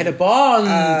called?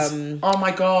 Bond. Oh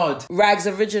my God. Rags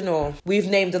Original. We've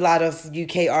named a lot of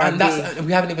UK R&B. And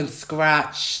we haven't even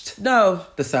scratched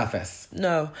the surface.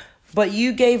 No. But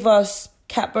you gave us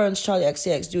Cat Burns, Charlie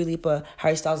XCX, Dua Lipa,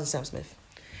 Harry Styles, and Sam Smith.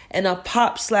 And a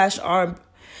pop/R&B.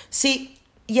 See,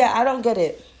 yeah, I don't get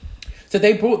it. So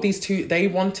they brought these two. They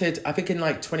wanted, I think, in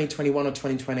like 2021 or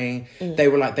 2020, they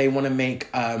were like, they want to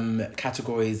make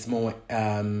categories more.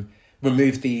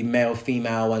 Remove the male,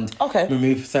 female, and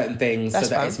remove certain things so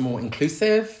that it's more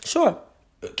inclusive. Sure.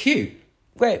 Cute.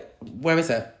 Great. Where is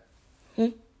it?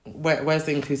 Where's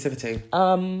the inclusivity?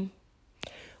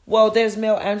 Well, there's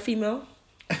male and female.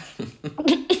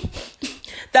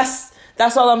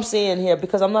 That's all I'm saying here,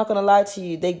 because I'm not gonna lie to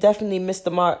you, they definitely missed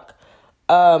the mark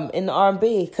in the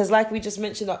R&B, because like we just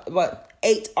mentioned,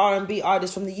 8 R&B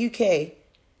artists from the UK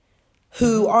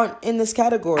who aren't in this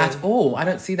category at all. I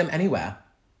don't see them anywhere.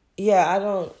 Yeah, I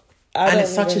don't. And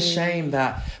it's such a shame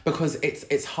that, because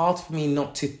it's hard for me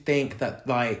not to think that,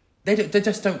 like, they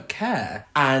just don't care.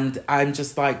 And I'm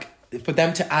just like, for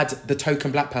them to add the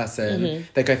token black person,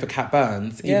 they go for Kat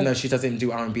Burns, even though she doesn't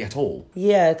do R&B at all.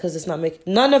 Yeah, because it's not making...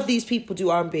 None of these people do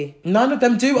R&B. None of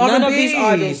them do R&B. None of these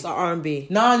artists are R&B.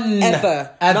 None.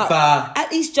 Ever. Ever.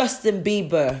 At least Justin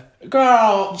Bieber.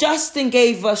 Girl. Justin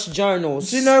gave us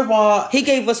Journals. Do you know what? He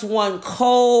gave us one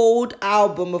cold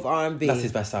album of R&B. That's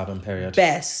his best album, period.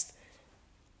 Best.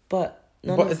 But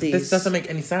none of these... This doesn't make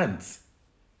any sense.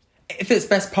 If it's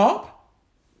best pop...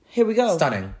 Here we go.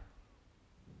 Stunning.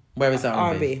 Where is that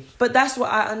R&B? But that's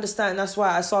what I understand. That's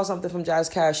why I saw something from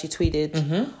Zacarias. She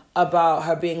tweeted about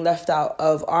her being left out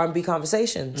of R&B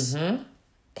conversations.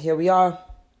 Here we are.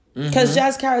 Because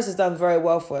Zacarias has done very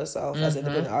well for herself as an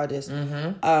independent artist.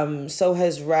 So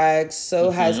has Rags.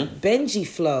 So has Benji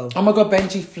Flow. Oh my God,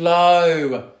 Benji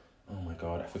Flow. Oh my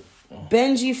God.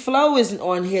 Benji Flow isn't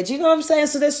on here. Do you know what I'm saying?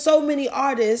 So there's so many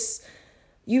artists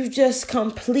you've just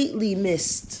completely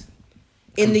missed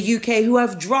in the UK who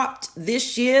have dropped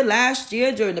this year, last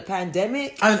year, during the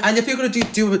pandemic. And if you're going to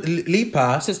do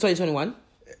Lipa... Since 2021.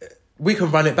 We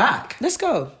can run it back. Let's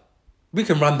go. We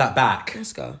can run that back.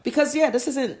 Let's go. Because, yeah, this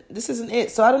isn't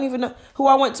it. So I don't even know who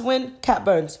I want to win. Kat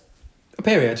Burns.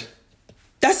 Period.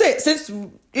 That's it. Since,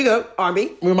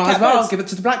 R&B. We might as well give it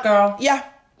to the black girl. Yeah.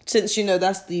 Since,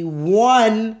 that's the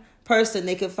one person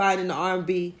they could find in the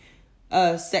R&B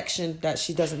section that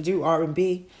she doesn't do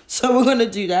R&B. So we're going to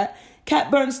do that.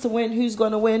 Kat Burns to win. Who's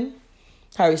going to win?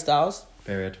 Harry Styles.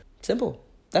 Period. Simple.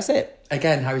 That's it.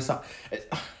 Again, Harry Styles.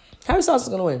 Harry Styles is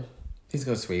going to win. He's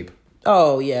going to sweep.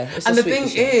 Oh, yeah. And the thing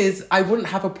is, I wouldn't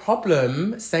have a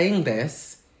problem saying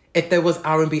this if there was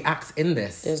R&B acts in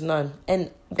this. There's none.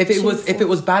 And if it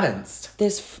was balanced.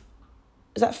 Is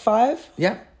that 5?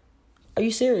 Yeah. Are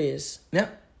you serious? Yeah.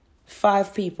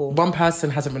 5 people. One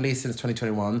person hasn't released since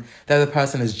 2021. The other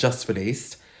person has just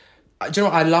released. Do you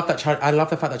know what? I love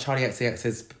the fact that Charlie XCX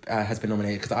has been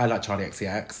nominated, because I like Charlie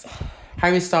XCX.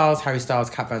 Harry Styles,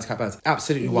 Kat Burns.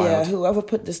 Absolutely wild. Yeah, whoever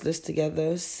put this list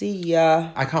together, see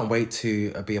ya. I can't wait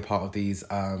to be a part of these, a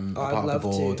part of the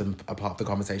board and a part of the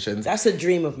conversations. That's a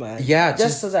dream of mine. Yeah.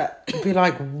 Just so that... Be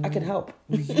like... I can help.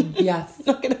 Yes.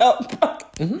 I can help.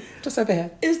 Just over here.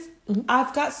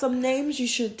 I've got some names you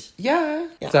should... Yeah.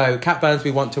 So, Kat Burns, we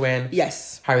want to win.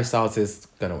 Yes. Harry Styles is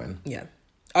going to win. Yeah.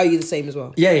 Are you the same as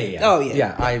well? Yeah. Oh,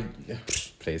 yeah. Yeah,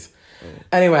 please.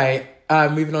 Anyway,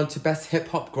 moving on to best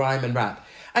hip-hop, grime and rap.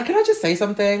 And can I just say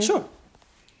something? Sure.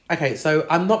 Okay, so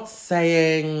I'm not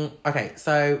saying... Okay,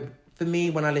 so for me,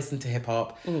 when I listen to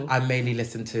hip-hop, I mainly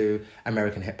listen to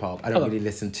American hip-hop. I don't really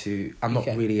listen to... I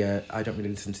don't really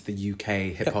listen to the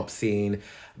UK hip-hop scene.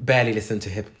 Barely listen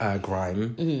to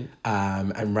grime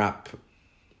and rap.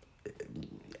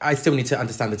 I still need to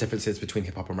understand the differences between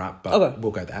hip-hop and rap, but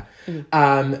we'll go there.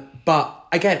 But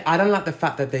again, I don't like the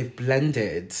fact that they've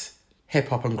blended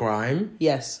hip-hop and grime.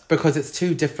 Yes. Because it's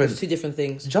two different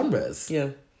things. Genres. Yeah.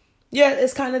 Yeah,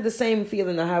 it's kind of the same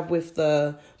feeling I have with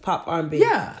the pop R&B.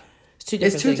 Yeah.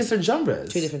 It's two different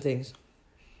genres. Two different things.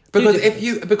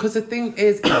 Because the thing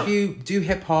is, if you do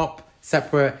hip-hop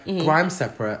separate, grime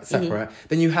separate,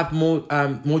 then you have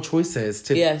more choices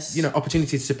to,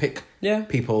 opportunities to pick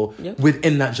people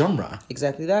within that genre.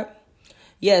 Exactly that.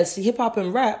 Yeah, see, hip-hop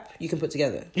and rap, you can put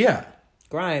together. Yeah.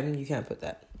 Grime, you can't put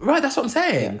that. Right, that's what I'm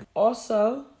saying. Yeah.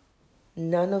 Also,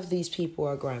 none of these people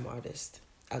are grime artists.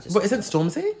 But isn't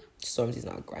Stormzy? Stormzy's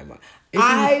not a grime artist.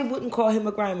 I wouldn't call him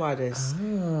a grime artist.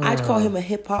 I'd call him a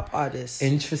hip-hop artist.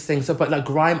 Interesting. So, but like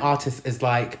grime artist is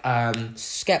like...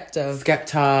 Skepta.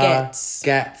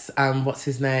 Gets. What's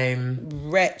his name?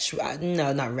 Wretch.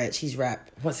 No, not Wretch. He's rap.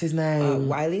 What's his name?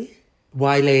 Wiley.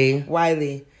 But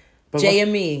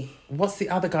JME. What's the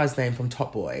other guy's name from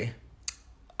Top Boy?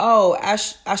 Oh,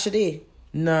 Ashadi.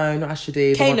 No, not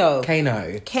Ashadi. Kano.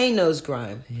 Kano's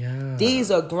grime. Yeah.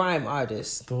 These are grime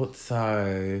artists. Thought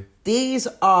so. These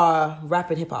are rap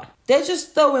and hip hop. They're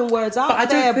just throwing words out but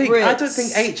there. I don't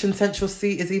think H and Central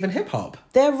C is even hip hop.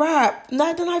 They're rap.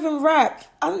 No, they're not even rap.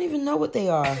 I don't even know what they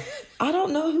are. I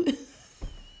don't know.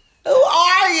 Who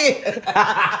are you?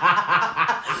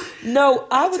 No,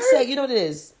 I would say, you know what it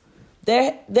is?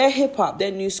 They're hip hop.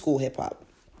 They're new school hip hop.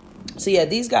 So yeah,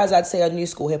 these guys I'd say are new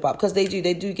school hip hop because they do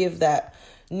give that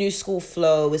new school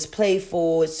flow. It's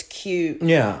playful. It's cute.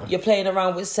 Yeah. You're playing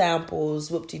around with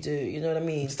samples. Whoop-de-doo. You know what I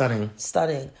mean?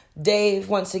 Stunning. Dave,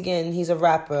 once again, he's a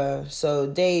rapper. So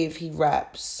Dave, he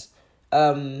raps.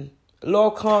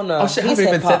 Laura Connor. Oh shit, I haven't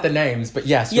even said the names, but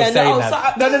yes, you're saying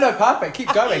that. No, perfect.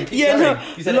 Keep going. Keep going. No,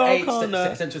 You said Laura H,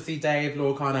 Connor. Central C, Dave,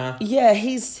 Laura Connor. Yeah,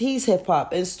 he's hip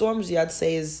hop. And Stormzy, I'd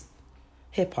say, is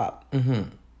hip hop. Mm-hmm.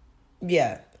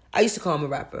 Yeah. I used to call him a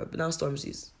rapper, but now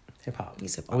Stormzy's hip hop.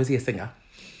 He's hip hop. Or is he a singer?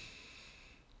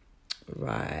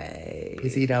 Right.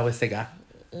 Is he now a singer?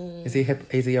 Is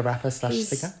he a rapper /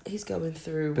 singer? He's going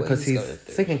through because he's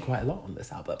singing quite a lot on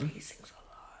this album. He sings a lot.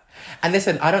 And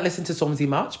listen, I don't listen to Stormzy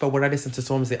much, but when I listen to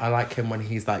Stormzy, I like him when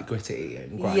he's like gritty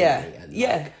and grimy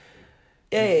and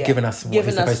giving us what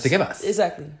he's supposed to give us.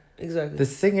 Exactly. The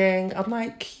singing, I'm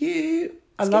like, cute.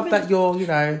 I love that you're,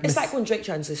 It's like when Drake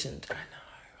transitioned. I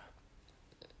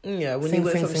know. Yeah, when he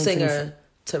went from singer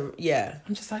to,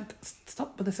 I'm just like,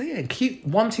 stop with the singing. Cute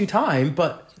 1-2 time,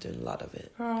 but... You're doing a lot of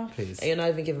it. Oh, please. And you're not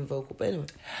even giving vocal, but anyway.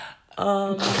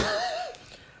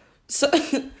 So,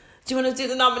 do you want to do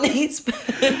the nominees?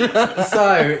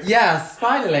 So, yes,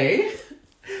 finally.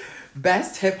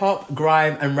 Best Hip Hop,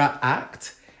 Grime and Rap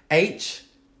Act. H,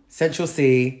 Central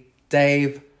C,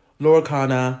 Dave, Laura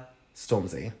Connor,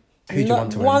 Stormzy. Who do you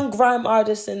want to win? One grime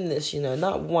artist in this,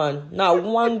 not one. Not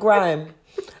one grime.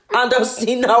 I don't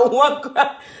see not one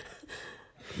grime.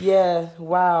 Yeah,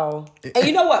 wow. And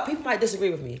you know what? People might disagree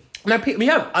with me. No,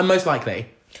 I'm most likely.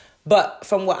 But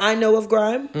from what I know of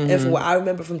grime, and from what I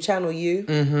remember from Channel U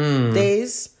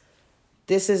days,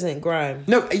 this isn't grime.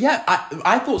 No, yeah,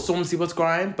 I thought Stormzy was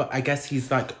grime, but I guess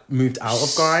he's like moved out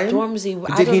of grime.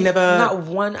 Stormzy, did he never? Not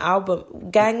one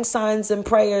album. Gang Signs and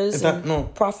Prayers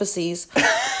and Prophecies.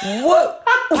 What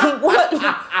part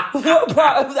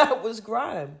of that was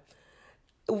grime?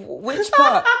 Which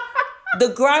part? The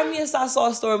grimiest I saw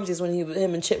Stormzy is when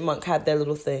him and Chipmunk had their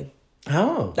little thing.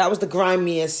 Oh. That was the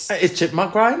grimiest. Is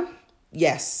Chipmunk grime?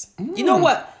 Yes. You know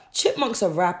what? Chipmunk's a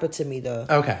rapper to me, though.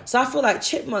 Okay. So I feel like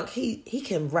Chipmunk, he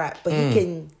can rap, but he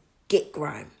can get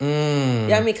grime. You know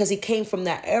what I mean? Because he came from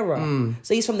that era.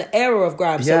 So he's from the era of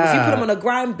grime. So if you put him on a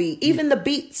grime beat, even the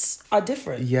beats are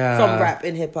different from rap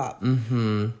and hip-hop.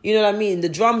 Mm-hmm. You know what I mean? The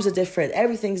drums are different.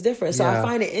 Everything's different. So I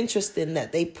find it interesting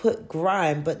that they put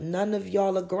grime, but none of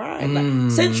y'all are grime.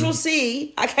 Like Central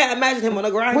C, I can't imagine him on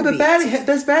a grime beat.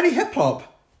 There's barely hip-hop.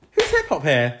 Who's hip-hop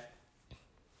here?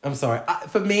 I'm sorry.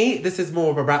 For me, this is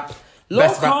more of a rap.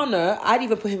 Laura Connor, I'd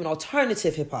even put him in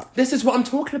alternative hip hop. This is what I'm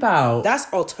talking about. That's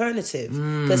alternative.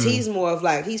 Because he's more of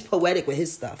like, he's poetic with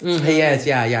his stuff. He is,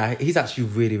 yeah. He's actually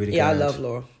really, really good. Yeah, I love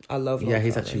Laura. Yeah,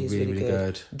 he's actually really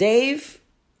good. Dave,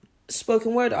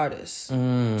 spoken word artist.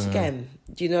 Again,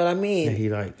 do you know what I mean?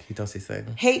 Yeah, he does his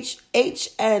thing. H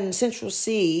and Central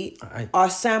C are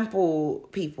sample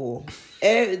people.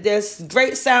 There's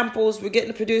great samples. We're getting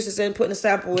the producers in, putting a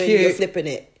sample in, you're flipping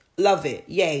it. Love it.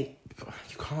 Yay.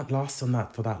 You can't last on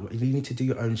that for that. You need to do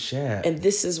your own share. And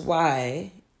this is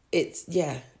why this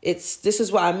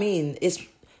is what I mean. It's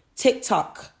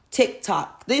TikTok.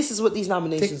 This is what these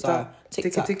nominations are.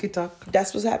 TikTok.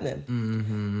 That's what's happening.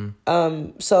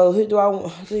 Mm-hmm. So who do I want?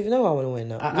 I don't even know who I want to win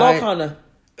now. Laura Connor.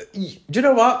 Do you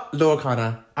know what? Laura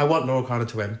Connor. I want Laura Connor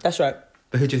to win. That's right.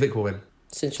 But who do you think will win?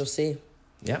 Central C.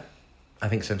 Yep. I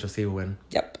think Central C will win.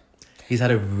 Yep. He's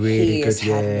had a really good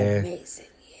year. Had an amazing year.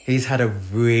 He had a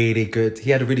really good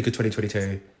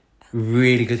 2022.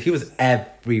 Really good. He was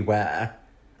everywhere.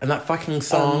 And that fucking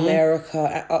song.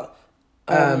 America.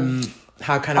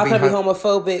 How can I be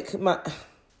homophobic?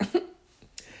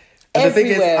 And the thing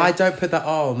is, I don't put that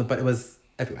on, but it was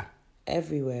everywhere.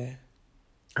 Everywhere.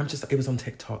 It was on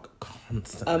TikTok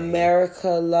constantly. America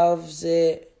loves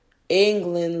it.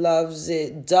 England loves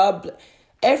it. Dublin.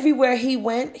 Everywhere he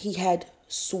went, he had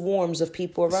swarms of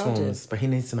people around him. But he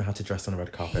needs to know how to dress on a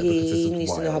red carpet. He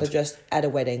needs to know how to dress at a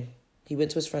wedding. He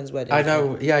went to his friend's wedding. I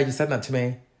know. Yeah, you said that to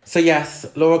me. So yes,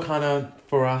 Laura Connor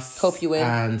for us. Hope you win.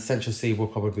 And Central C will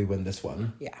probably win this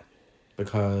one. Yeah.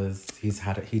 Because he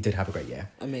did have a great year.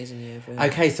 Amazing year for him.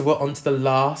 Okay, so we're on to the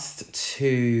last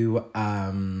two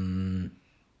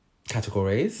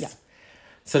categories. Yeah.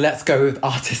 So let's go with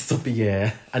Artist of the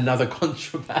Year. Another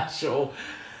controversial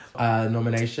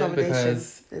nomination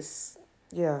because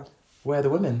where are the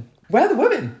women? Where are the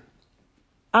women?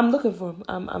 I'm looking for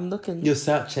them. I'm looking. You're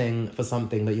searching for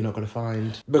something that you're not going to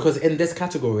find. Because in this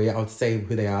category, I would say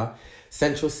who they are.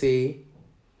 Central C,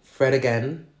 Fred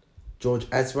Again, George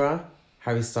Ezra,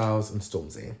 Harry Styles and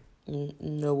Stormzy.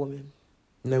 No woman.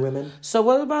 No women. So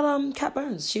what about Cat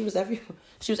Burns? She was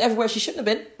everywhere she shouldn't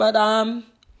have been,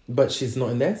 but she's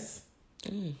not in this.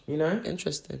 You know,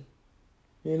 interesting.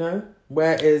 You know,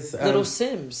 where is Little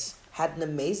Sims had an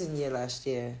amazing year last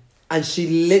year, and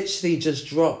she literally just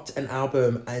dropped an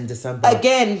album in December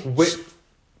again.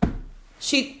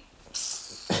 She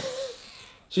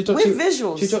dropped with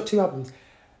visuals. She dropped 2 albums,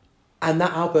 and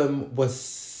that album was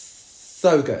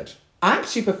so good. I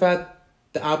actually preferred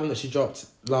the album that she dropped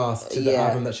last to the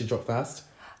album that she dropped first.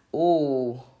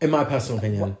 Oh, in my personal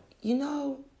opinion. You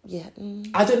know,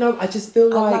 I don't know. I just feel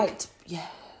like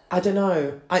I don't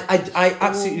know. I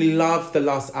absolutely love the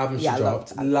last album she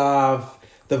dropped. Love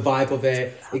the vibe of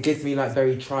it. It gives me like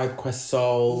very Tribe Quest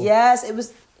Soul. Yes, it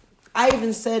was. I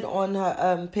even said on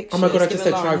her picture. Oh my god! I just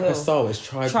said Tribe Quest Soul. It's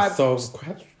Tribe Soul.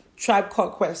 Tribe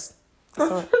Quest.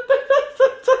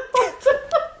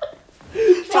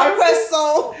 Tribe Quest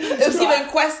Soul. It was even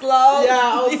Quest Love.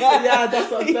 Yeah, that's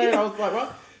what I'm saying. I was like,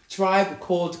 what? Tribe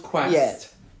Called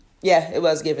Quest. Yeah, it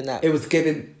was given that. It was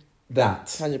given that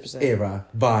 100% era,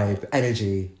 vibe,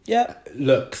 energy. Yep.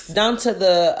 Looks. Down to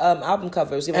the album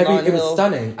cover. It was given it was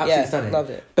stunning. Absolutely stunning. Loved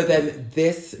it. But then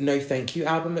this No Thank You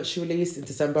album that she released in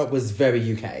December was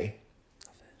very UK.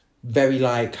 Very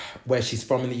like where she's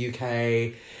from in the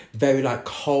UK. Very like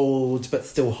cold but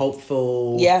still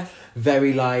hopeful. Yeah.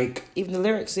 Very like... Even the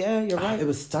lyrics, you're right. It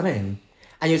was stunning.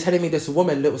 And you're telling me this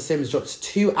woman, Little Sims, dropped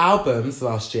 2 albums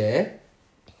last year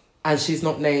and she's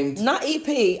not named... Not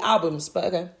EP, albums, but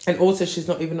okay. And also she's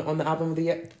not even on the album of the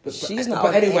year. She's not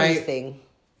on anything.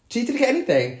 She didn't get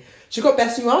anything. She got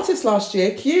Best New Artist last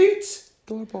year. Cute.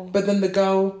 Adorable. But then the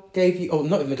girl gave you... Oh,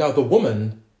 not even the girl. The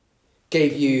woman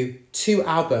gave you 2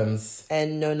 albums.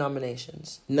 And no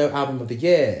nominations. No album of the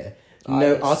year.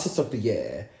 No artist of the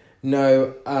year.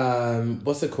 No,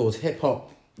 what's it called? Hip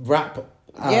hop, rap.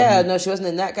 No, she wasn't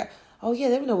in that. Oh yeah,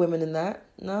 there were no women in that.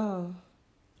 No.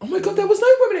 Oh my god, there was no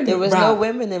women in rap. There was no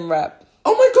women in rap.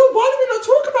 Oh my god, why did we not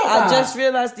talk about that? I just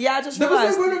realised. There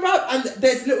was no women in rap, and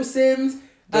there's Little Sims.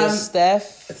 There's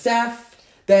Steph.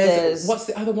 There's what's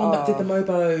the other one that did the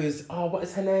Mobos? Oh, what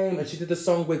is her name? And she did the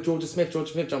song with Georgia Smith.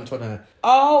 Georgia Smith jumped on her.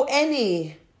 Oh,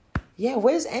 Annie. Yeah,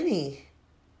 where's Annie?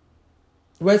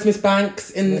 Where's Miss Banks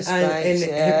in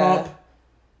hip hop?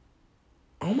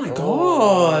 Oh my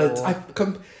god!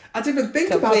 I didn't even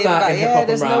think about that in hip hop and rap.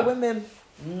 There's no women.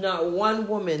 Not one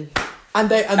woman. And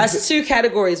that's 2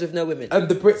 categories with no women. And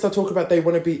the Brits are talking about they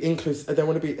want to be inclusive. They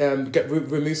want to be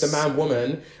remove the man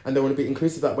woman, and they want to be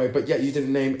inclusive that way. But yet you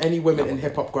didn't name any women in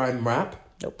hip hop, grime, rap.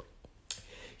 Nope.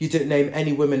 You didn't name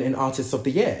any women in artists of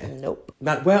the year. Nope.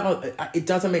 Like it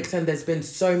doesn't make sense. There's been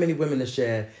so many women this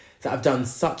year that have done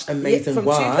such amazing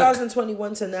work. From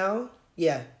 2021 to now,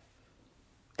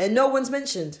 and no one's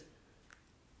mentioned.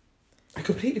 I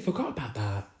completely forgot about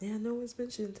that. Yeah, no one's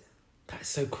mentioned. That's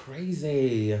so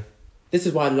crazy. This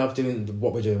is why I love doing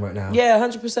what we're doing right now. Yeah,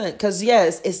 100%. Because,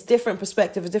 it's different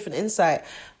perspective, a different insight.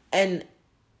 And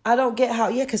I don't get how...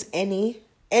 Yeah, because Annie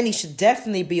should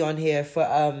definitely be on here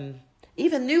for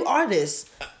even new artists.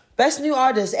 Best new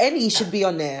artist, Annie should be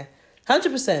on there.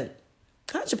 100%.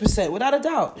 100%, without a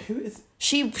doubt. Who is...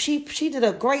 She did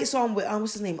a great song with,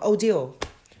 what's his name? O'Deal.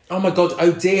 Oh my God,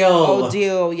 O'Deal.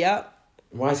 O'Deal, yep.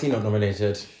 Why is he not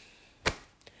nominated?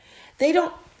 They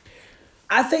don't...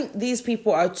 I think these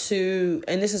people are too,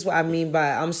 and this is what I mean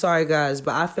by, I'm sorry guys,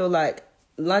 but I feel like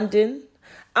London,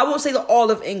 I won't say the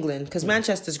all of England, because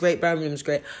Manchester's great, Birmingham's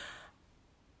great.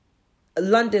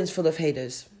 London's full of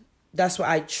haters. That's what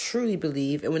I truly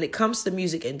believe. And when it comes to the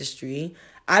music industry,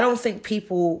 I don't think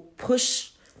people push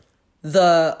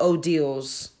the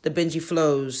O'Deals, the Benji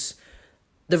Flows,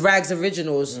 the Rags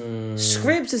Originals.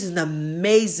 Scribs is an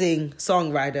amazing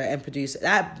songwriter and producer.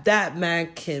 That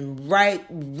man can write,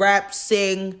 rap,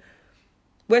 sing.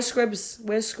 Where's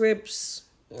Scribs?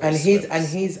 And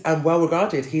he's well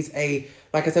regarded. He's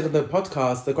like I said on the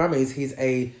podcast, the Grammys, he's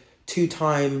a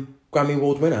 2-time Grammy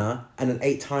Award winner and an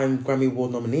 8-time Grammy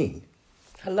Award nominee.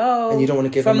 Hello. And you don't want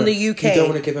to give him the UK. You don't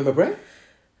want to give him a Brit?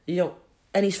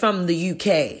 And he's from the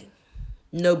UK.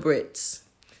 No Brits.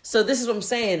 So this is what I'm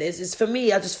saying. Is for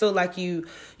me, I just feel like you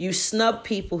snub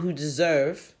people who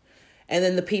deserve, and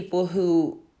then the people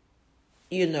who,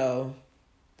 the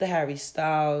Harry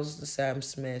Styles, the Sam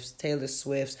Smiths, Taylor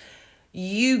Swifts,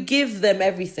 you give them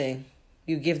everything.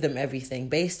 You give them everything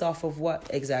based off of what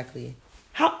exactly?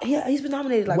 He's been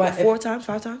nominated 4 times,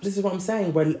 5 times. This is what I'm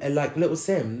saying. Where like Little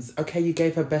Sims, okay, you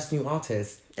gave her Best New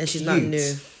Artist, and she's not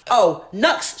new. Oh,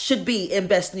 Nux should be in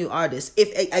Best New Artist.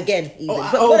 If again, even.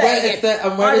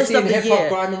 Where is he in hip hop,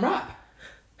 grime, and rap?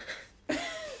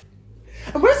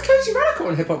 And where's Koji Radical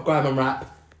in hip hop, grime, and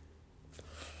rap?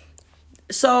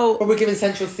 So... But we're giving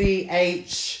Central C,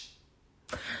 H...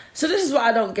 So this is what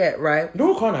I don't get, right?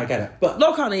 Laura Connor, I get it. But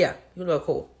Laura Connor, yeah. You know,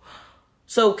 cool.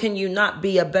 So can you not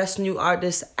be a best new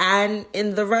artist and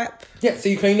in the rap? Yeah, so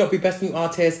you can not be best new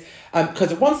artist.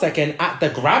 Because 1 second, at the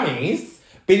Grammys,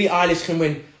 Billie Eilish can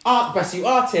win best new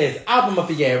artist, album of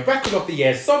the year, record of the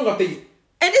year, song of the year.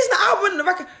 And it's the album and the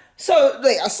record. So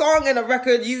like a song and a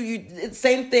record, it's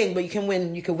same thing, but you can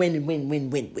win. You can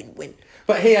win.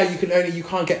 But here you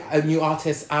can't get a new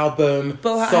artist album.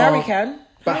 But song. Harry can.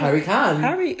 But Harry can.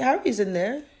 Harry's in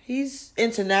there. He's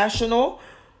international,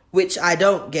 which I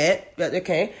don't get. But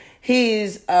okay,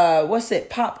 he's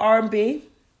pop R&B.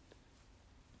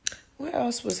 Where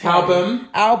else was Harry?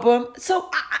 Album. So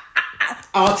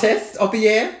artist of the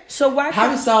year. So why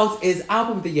Harry Styles is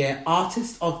album of the year,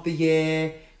 artist of the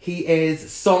year. He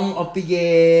is song of the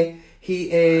year.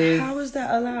 He is. How is that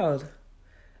allowed?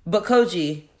 But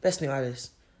Koji, best new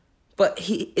artist. But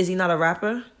is he not a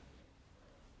rapper?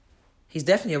 He's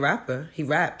definitely a rapper. He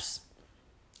raps.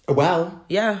 Well.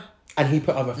 Yeah. And he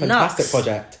put up a fantastic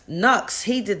project. Nux,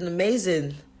 he did an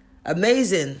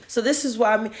amazing. So this is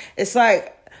what I mean. It's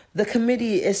like the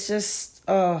committee is just...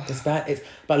 It's bad.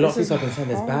 But a lot of people have been saying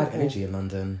there's bad energy in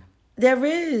London. There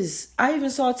is. I even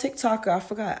saw a TikToker. I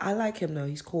forgot. I like him though.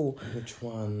 He's cool. Which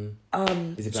one?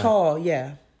 Is he tall? Black?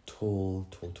 Yeah. Tall.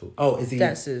 Oh, is he?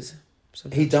 Dances.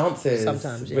 Sometimes. He dances.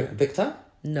 Sometimes. Yeah. Victor?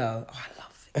 No. Oh, I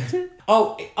love Victor.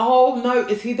 oh no!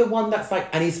 Is he the one that's like?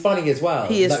 And he's funny as well.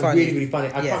 He is funny. Really, really funny.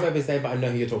 I can't remember his name, but I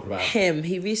know who you're talking about. Him.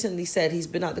 He recently said he's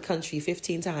been out the country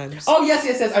 15 times. Oh yes.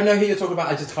 I know who you're talking about.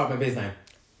 I just can't remember his name.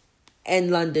 And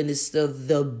London is still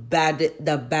the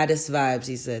baddest vibes.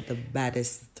 He said the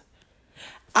baddest.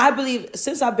 I believe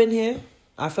since I've been here,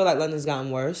 I feel like London's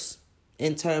gotten worse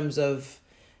in terms of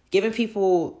giving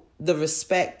people the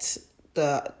respect.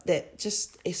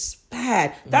 It's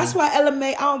bad. That's why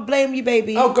LMA. I don't blame you,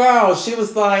 baby. Oh, girl, she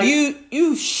was like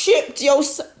you shipped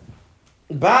yourself.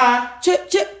 Bye.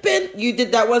 Chipping. You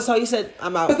did that once. How you said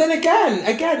I'm out. But then again,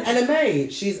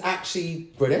 LMA. She's actually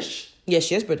British. Yeah,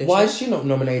 she is British. Why is she not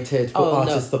nominated for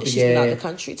Artist of the Year? She's not the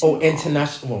country too. Or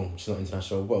international. Well, she's not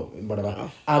international. Well,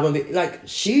 whatever.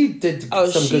 She did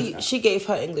some good... She gave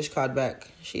her English card back.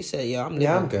 She said, yeah, I'm living.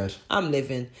 Yeah, I'm good. I'm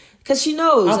living. Because she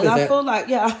knows. I feel like,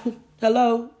 yeah,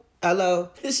 hello.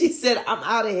 She said, I'm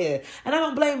out of here. And I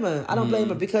don't blame her. I don't blame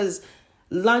her because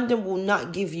London will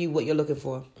not give you what you're looking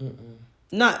for.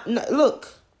 Not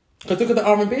look. Because look at the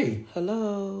R&B.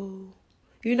 Hello.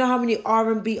 You know how many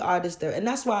R&B artists there, and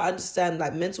that's why I understand,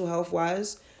 like, mental health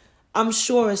wise, I'm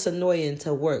sure it's annoying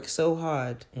to work so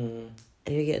hard, and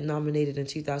you get nominated in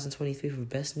 2023 for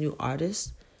Best New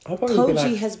Artist.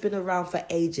 Koji has been around for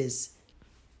ages.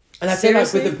 And I feel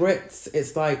like with the Brits,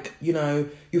 it's like, you know,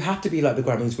 you have to be like the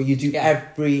Grammys where you do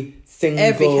every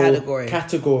single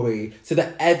category so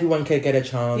that everyone can get a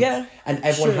chance and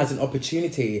everyone has an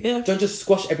opportunity. Yeah. Don't just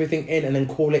squash everything in and then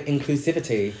call it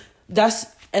inclusivity.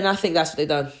 And I think that's what they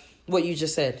done. What you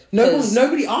just said.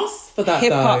 Nobody asked for that,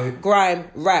 hip-hop,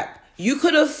 grime, rap. You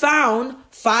could have found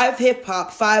 5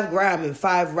 hip-hop, 5 grime, and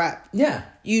 5 rap. Yeah.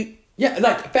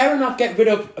 Fair enough, get rid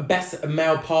of best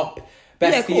male pop,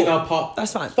 best female pop.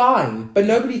 That's fine. Fine. But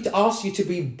nobody asked you to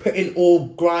be putting all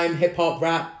grime, hip-hop,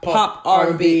 rap, pop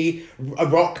R&B,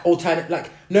 rock, alternate. Like,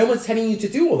 no one's telling you to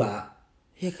do all that.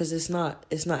 Yeah, because it's not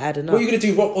adding up. What are you going to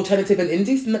do, rock, alternative, and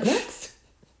indies next?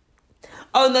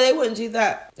 Oh no, they wouldn't do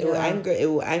that. It will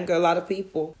anger a lot of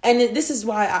people. And this is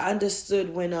why I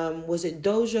understood when was it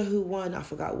Doja who won? I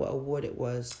forgot what award it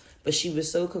was, but she was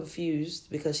so confused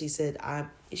because she said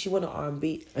she won an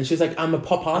R&B, and she was like, "I'm a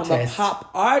pop artist. I'm a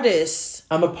pop artist.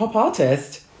 I'm a pop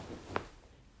artist."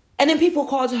 And then people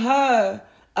called her.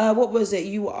 What was it?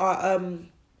 You are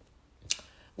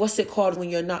what's it called when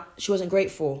you're not? She wasn't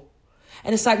grateful,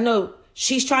 and it's like no.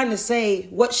 She's trying to say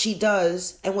what she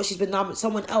does and what she's been nominated.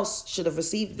 Someone else should have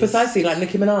received this. Precisely, like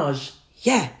Nicki Minaj.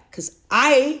 Yeah, because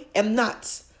I'm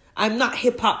not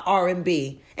hip-hop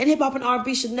R&B. And hip-hop and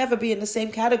R&B should never be in the same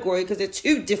category because they're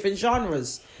 2 different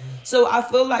genres. So I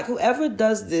feel like whoever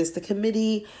does this, the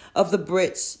committee of the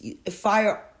Brits,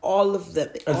 fire all of them.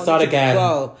 And start again.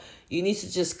 Go. You need to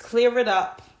just clear it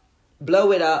up,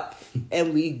 blow it up,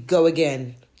 and we go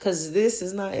again. Because this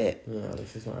is not it. No,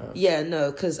 this is not it. Yeah,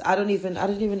 no, because I don't even,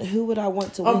 who would I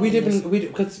want to win?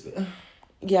 Because...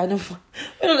 Yeah, I know.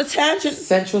 We're on a tangent.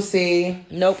 Central C.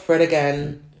 Nope. Fred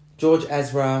again. George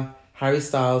Ezra. Harry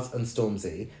Styles and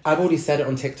Stormzy. I've already said it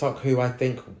on TikTok who I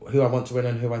want to win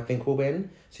and who I think will win.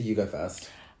 So you go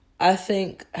first. I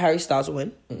think Harry Styles will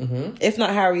win. Mm-hmm. If not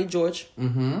Harry, George.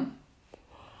 Mm-hmm.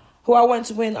 Who I want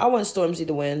to win? I want Stormzy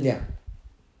to win. Yeah.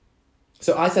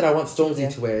 So I said I want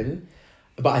Stormzy to win.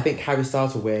 But I think Harry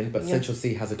Styles will win, but Central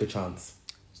C has a good chance.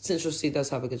 Central C does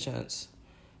have a good chance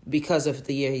because of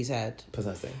the year he's had.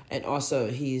 Precisely. And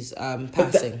also he's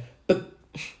passing. But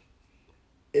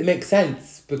it makes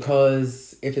sense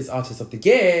because if it's Artist of the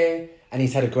Year and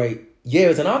he's had a great year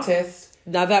as an artist.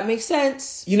 Now that makes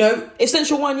sense. You know. If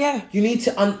Central won, yeah. You need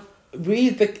to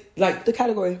read the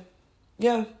category.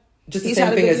 Yeah. Just the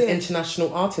same thing as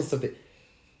International Artist of the...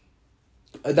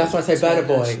 That's why I say Burna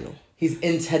Boy. He's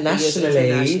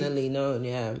internationally known,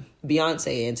 yeah.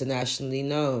 Beyonce, internationally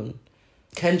known.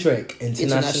 Kendrick,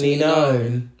 internationally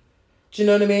known. Do you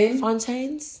know what I mean?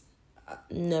 Fontaines?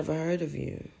 Never heard of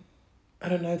you. I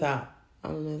don't know that. I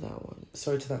don't know that one.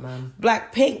 Sorry to that man.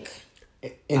 Blackpink.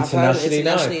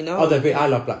 Internationally known. Oh, I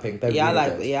love Blackpink. They're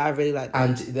really good. I really like them.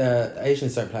 And the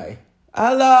Asians don't play.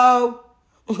 Hello.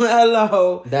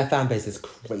 Their fan base is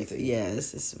crazy.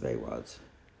 Yes, it's very wild.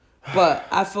 But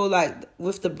I feel like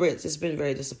with the Brits, it's been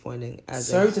very disappointing.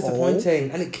 Disappointing,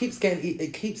 and it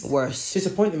keeps worse,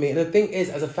 disappointing me. And the thing is,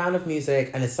 as a fan of music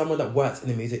and as someone that works in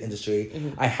the music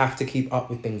industry, I have to keep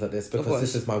up with things like this because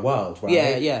this is my world,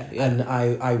 right? Yeah. And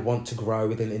I want to grow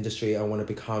within the industry. I want to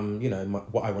become,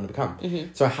 what I want to become.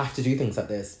 So I have to do things like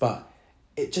this, but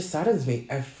it just saddens me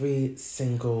every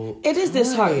single It is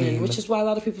disheartening, which is why a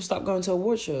lot of people stop going to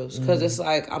award shows because it's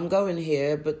like I'm going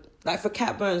here, but like for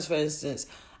Kat Burns, for instance.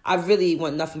 I really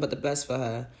want nothing but the best for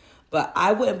her. But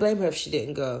I wouldn't blame her if she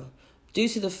didn't go. Due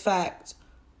to the fact,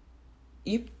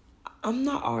 I'm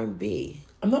not R&B.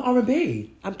 I'm not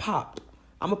R&B. I'm pop.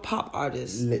 I'm a pop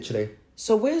artist. Literally.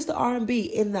 So where's the R&B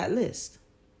in that list?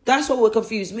 That's what would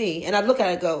confuse me. And I'd look at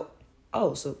it and go,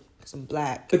 oh, so I'm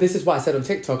black. But this is what I said on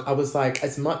TikTok. I was like,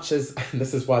 as much as... And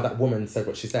this is why that woman said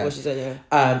what she said. What she said,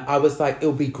 yeah. I was like, it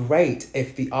would be great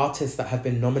if the artists that have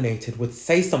been nominated would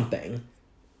say something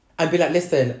and be like,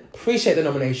 listen, appreciate the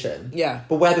nomination. Yeah.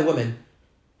 But we're the women.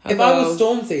 Hello. If I was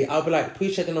Stormzy, I'd be like,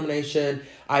 appreciate the nomination.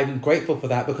 I'm grateful for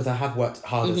that because I have worked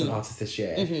hard as an artist this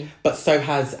year. But so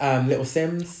has Little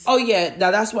Sims. Oh, yeah. Now,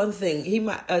 that's one thing. He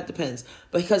might... depends.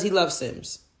 Because he loves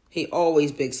Sims. He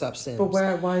always bigs up Sims. But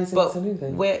why is it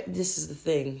anything? This is the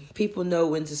thing. People know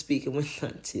when to speak and when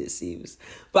not to, it seems.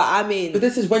 But I mean... But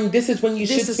this is when you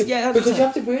should speak. Yeah, because you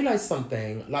have to realise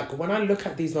something. Like, when I look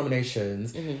at these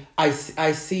nominations, I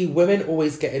see women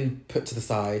always getting put to the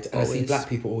side. And I see black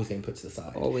people always getting put to the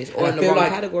side. Always. Or in the wrong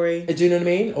category. Do you know what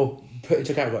I mean? Or put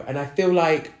into a category. And I feel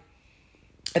like,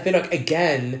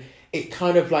 again, it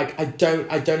kind of like... I don't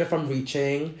know if I'm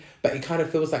reaching, but it kind of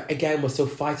feels like, again, we're still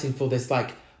fighting for this,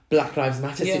 like... Black Lives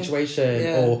Matter situation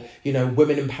or,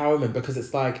 women empowerment, because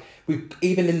it's like we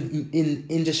even in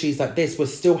industries like this, we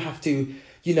still have to,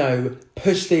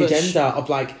 push the agenda of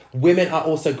like women are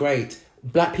also great.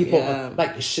 Black people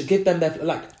should give them their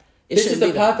this is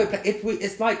the perfect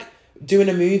it's like doing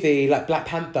a movie like Black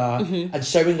Panther and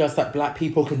showing us that black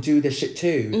people can do this shit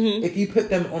too. If you put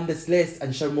them on this list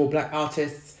and show more black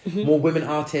artists, more women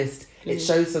artists, it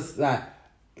shows us that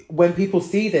when people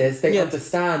see this, they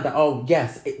understand that, oh,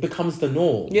 yes, it becomes the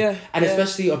norm. Yeah. And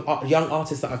especially of young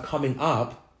artists that are coming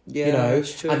up,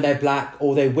 and they're black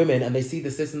or they're women, and they see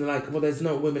this list and they're like, well, there's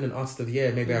no women in Artist of the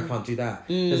Year. Maybe I can't do that.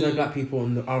 There's no black people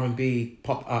in the R&B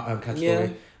pop category. Yeah.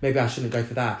 Maybe I shouldn't go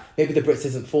for that. Maybe the Brits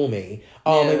isn't for me.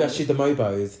 Oh, maybe I should do the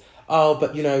Mobos. Oh,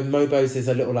 but, Mobos is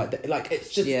a little like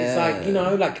it's just, it's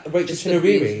like, like Rachel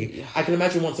Chinariri. I can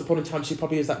imagine once upon a time she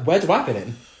probably was like, where do I fit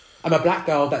in? I'm a black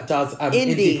girl that does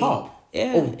indie pop.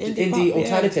 Yeah. Or indie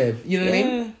alternative. You know what I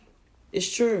mean? It's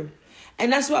true.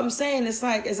 And that's what I'm saying. It's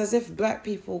like, it's as if black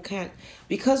people can't...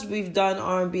 Because we've done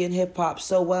R&B and hip-hop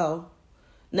so well,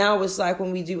 now it's like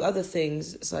when we do other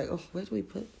things, it's like, oh, where do we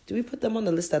put... Do we put them on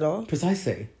the list at all?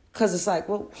 Precisely. Because it's like,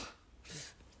 well...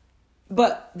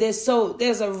 But there's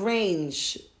a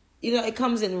range... it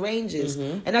comes in ranges.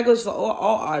 And that goes for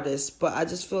all artists. But I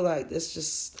just feel like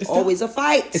it's always a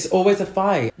fight. It's always a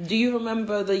fight. Do you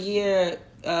remember the year,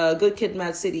 Good Kid,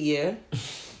 Mad City year?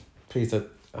 Please,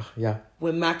 yeah.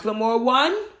 When Macklemore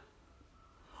won?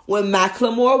 When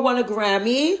Macklemore won a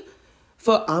Grammy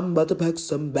for I'm About to Pack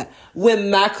Some Back.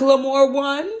 When Macklemore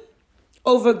won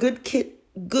over Good Kid...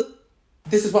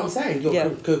 This is what I'm saying. You're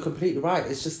completely right.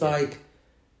 It's just like...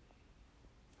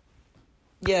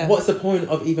 Yeah. What's the point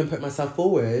of even putting myself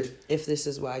forward if this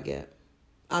is what I get?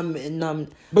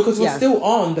 Because we're still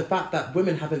on the fact that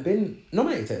women haven't been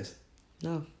nominated.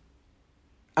 No.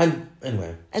 And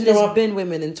anyway. And there's been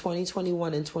women in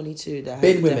 2021 and 22 that have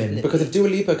been women. Because if Dua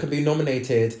Lipa can be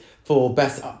nominated for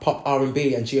Best Pop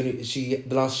R&B and she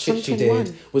the last shit she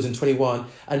did was in 21,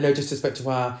 and no disrespect to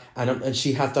her, and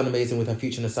she has done amazing with her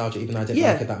Future Nostalgia, even though I didn't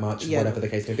like it that much, whatever the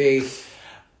case may be.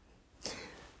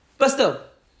 But still.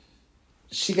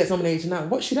 She gets nominated now.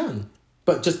 What's she done?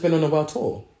 but just been on a world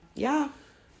tour. Yeah.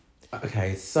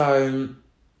 Okay, so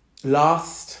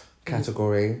last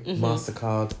category,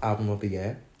 MasterCard Album of the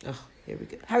Year. Oh, here we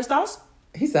go. Harry Styles?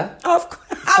 He's there. Oh, of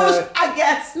course. I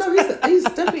guess. No, he's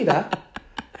definitely there.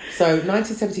 So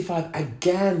 1975,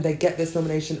 again, they get this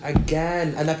nomination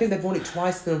again. And I think they've won it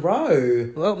twice in a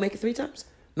row. Well, make it 3 times.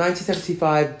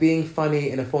 1975, Being Funny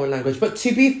in a Foreign Language. But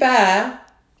to be fair,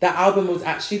 that album was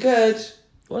actually good.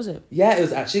 Was it? Yeah, it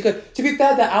was actually good. To be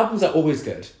fair, their albums are always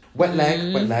good. Wet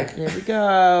Leg. Here we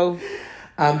go.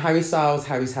 Harry Styles,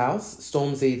 Harry's House.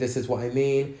 Stormzy, This Is What I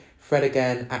Mean. Fred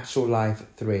Again, Actual Life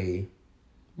 3.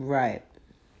 Right.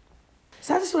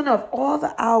 So I just want to know of all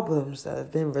the albums that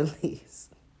have been released.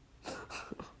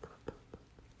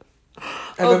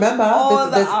 And remember,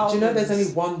 do you know there's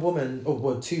only one woman, or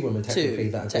well, 2 women technically,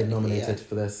 that have been nominated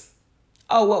for this.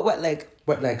 Oh, what, Wet Leg?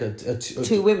 Wet Leg are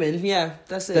 2 women, yeah,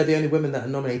 that's it. They're the only women that are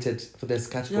nominated for this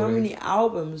category. Do you know how many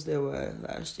albums there were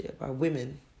last year by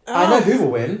women? I know who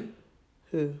will win.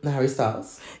 Who? Harry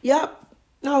Styles. Yep.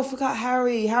 No, I forgot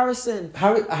Harrison.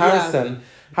 Harrison. Yeah.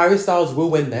 Harry Styles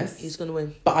will win this. He's going to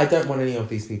win. But I don't want any of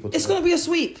these people to It's going to be a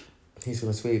sweep. He's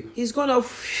going to sweep. He's going to...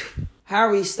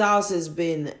 Harry Styles has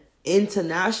been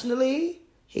internationally,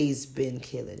 he's been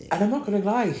killing it. And I'm not going to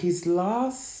lie, he's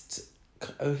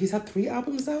had 3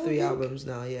 albums now? 3 albums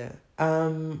now, yeah.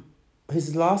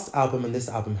 His last album and this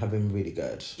album have been really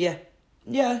good. Yeah.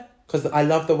 Yeah. Because I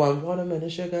love the one, Watermelon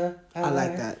Sugar. I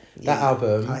like that. That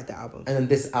album. I like that album. And then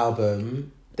this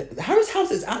album... Harry's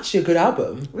House is actually a good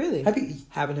album. Really?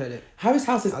 Haven't heard it. Harry's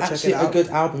House is actually a good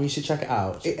album. You should check it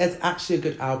out. It is actually a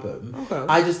good album. Okay.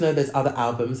 I just know there's other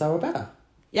albums that are better.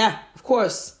 Yeah, of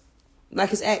course.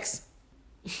 Like his ex.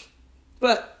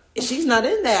 But she's not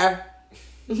in there.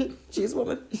 She's a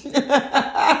woman.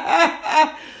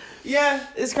 Yeah,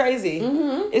 it's crazy.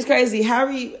 Mm-hmm. It's crazy.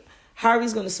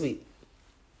 Harry's going to sweep.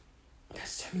 There's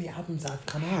so many albums that have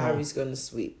come out. Harry's going to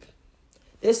sweep.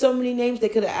 There's so many names they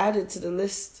could have added to the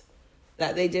list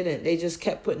that they didn't. They just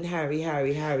kept putting Harry.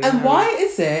 And Harry, why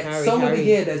is it Song of the Harry.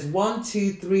 Year, there's 1,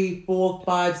 2, 3, 4,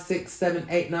 5, 6, 7,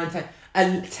 8, 9, 10,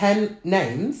 and 10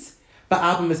 names, but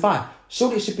album is 5.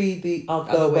 Surely it should be the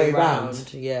other way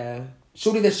round. Yeah.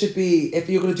 Surely there should be, if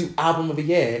you're going to do album of the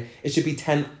year, it should be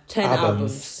 10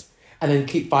 albums. And then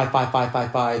keep 5.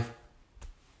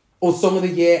 Or Song of the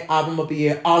Year, Album of the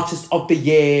Year, Artist of the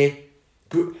Year.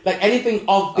 Like anything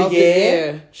of the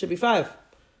year should be 5.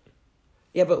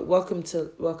 Yeah, but welcome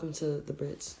to the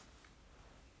Brits.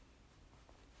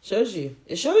 It shows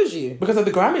you. Because of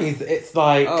the Grammys, it's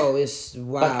like... Oh, it's...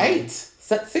 Wow. Like 8.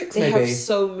 6 maybe. They have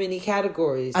so many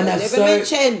categories. And they that's never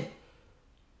mention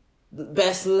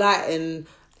Best Latin,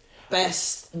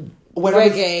 Best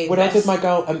Reggae. When I was with my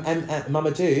girl,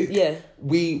 Mama Duke, yeah,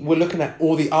 we were looking at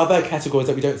all the other categories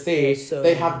that we don't see. So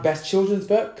they have Best Children's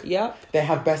Book. Yep. They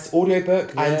have Best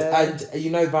Audiobook. Yeah. And you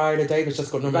know Viola Davis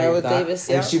just got nominated for that. Davis,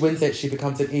 and she wins it, she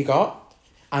becomes an EGOT.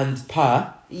 And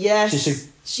Per. Yes.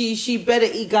 She better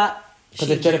EGOT. Because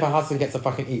if Jennifer Hudson gets a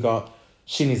fucking EGOT,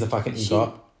 she needs a fucking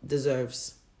EGOT.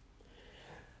 Deserves.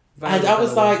 And I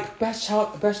was like, best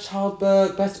child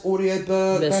book, best audio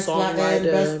book, best Latin,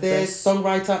 best this,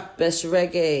 songwriter, best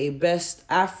reggae, best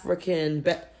African,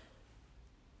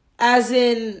 as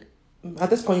in. At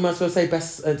this point, you might as well say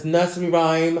best nursery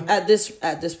rhyme. At this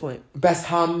point, best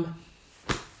hum,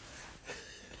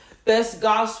 best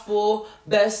gospel,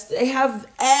 best. They have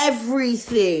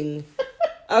everything.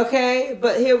 Okay,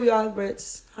 but here we are,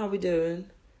 Brits. How we doing?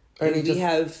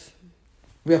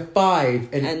 We have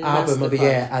 5 in and album of the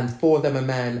year, and 4 of them are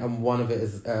men, and 1 of it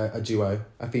is a duo,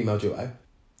 a female duo.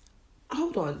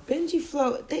 Hold on, Benji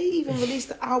Flo, they even released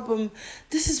the album.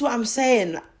 This is what I'm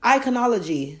saying.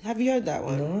 Iconology. Have you heard that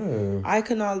one? No.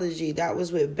 Iconology. That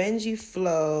was with Benji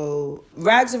Flo,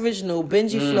 Rags Original,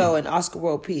 Benji Flo, and Oscar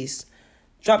World Peace.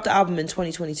 Dropped the album in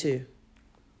 2022.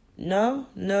 No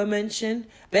mention.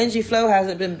 Benji Flo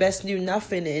hasn't been best new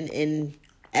nothing in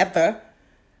ever.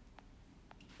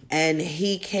 And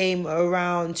he came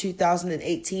around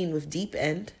 2018 with Deep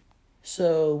End.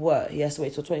 So what? He has to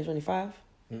wait till 2025,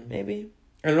 maybe?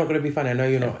 And I'm not going to be funny. I know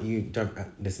you don't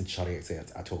listen to Charlie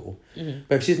XCX at all. Mm-hmm.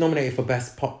 But if she's nominated for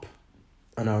Best Pop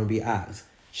and R&B Act,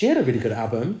 she had a really good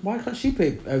album. Why can't she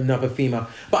pick another female?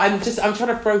 But I'm trying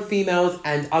to throw females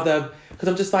and other... Because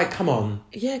I'm just like, come on.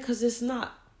 Yeah, because it's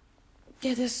not...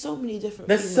 Yeah, there's so many different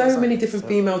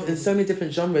females in so many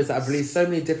different genres that have released so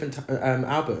many different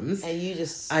albums. And you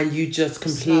just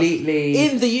completely...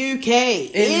 In the UK.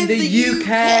 In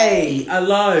the UK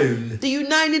alone. The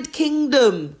United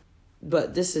Kingdom.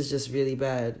 But this is just really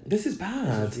bad. This is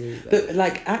bad. Really bad. But,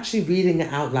 like, actually reading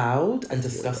it out loud and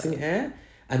discussing it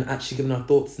and actually giving our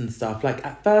thoughts and stuff. Like,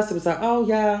 at first it was like, oh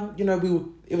yeah, you know,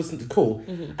 it wasn't cool.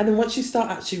 And then once you start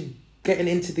actually getting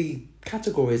into the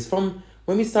categories, from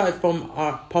when we started from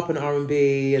pop and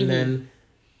R&B, and then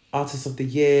artists of the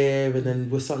year, and then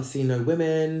we're starting to see no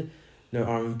women, no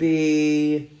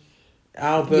R&B,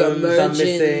 albums are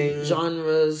missing,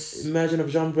 merging of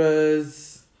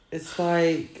genres. It's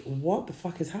like, what the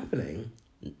fuck is happening?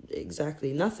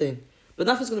 Exactly, nothing. But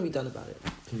nothing's going to be done about it.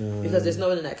 No. Because there's no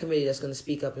one in that committee that's going to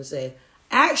speak up and say,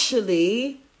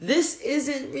 actually, this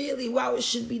isn't really how it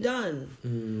should be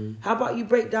done. How about you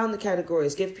break down the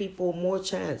categories, give people more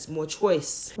chance, more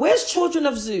choice? Where's Children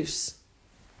of Zeus?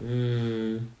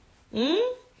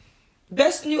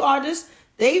 Best new artist.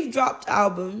 They've dropped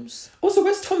albums. Also,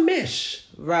 where's Tom Misch?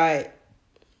 Right.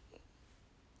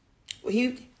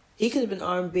 He could have been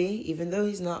R&B, even though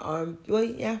he's not R&B. Well,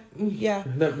 yeah.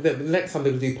 The next time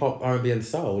they'll do pop, R&B, and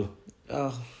soul.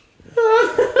 Oh.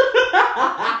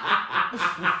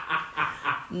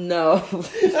 No.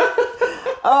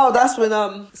 Oh, that's when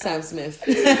Sam Smith.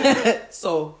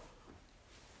 So,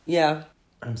 yeah.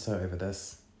 I'm so over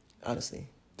this. Honestly,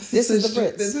 this is the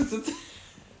Brits.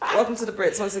 Welcome to the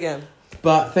Brits once again.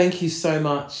 But thank you so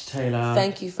much, Taylor.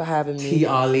 Thank you for having me. T.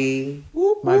 Ali,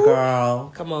 my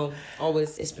girl. Come on,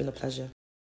 always. It's been a pleasure.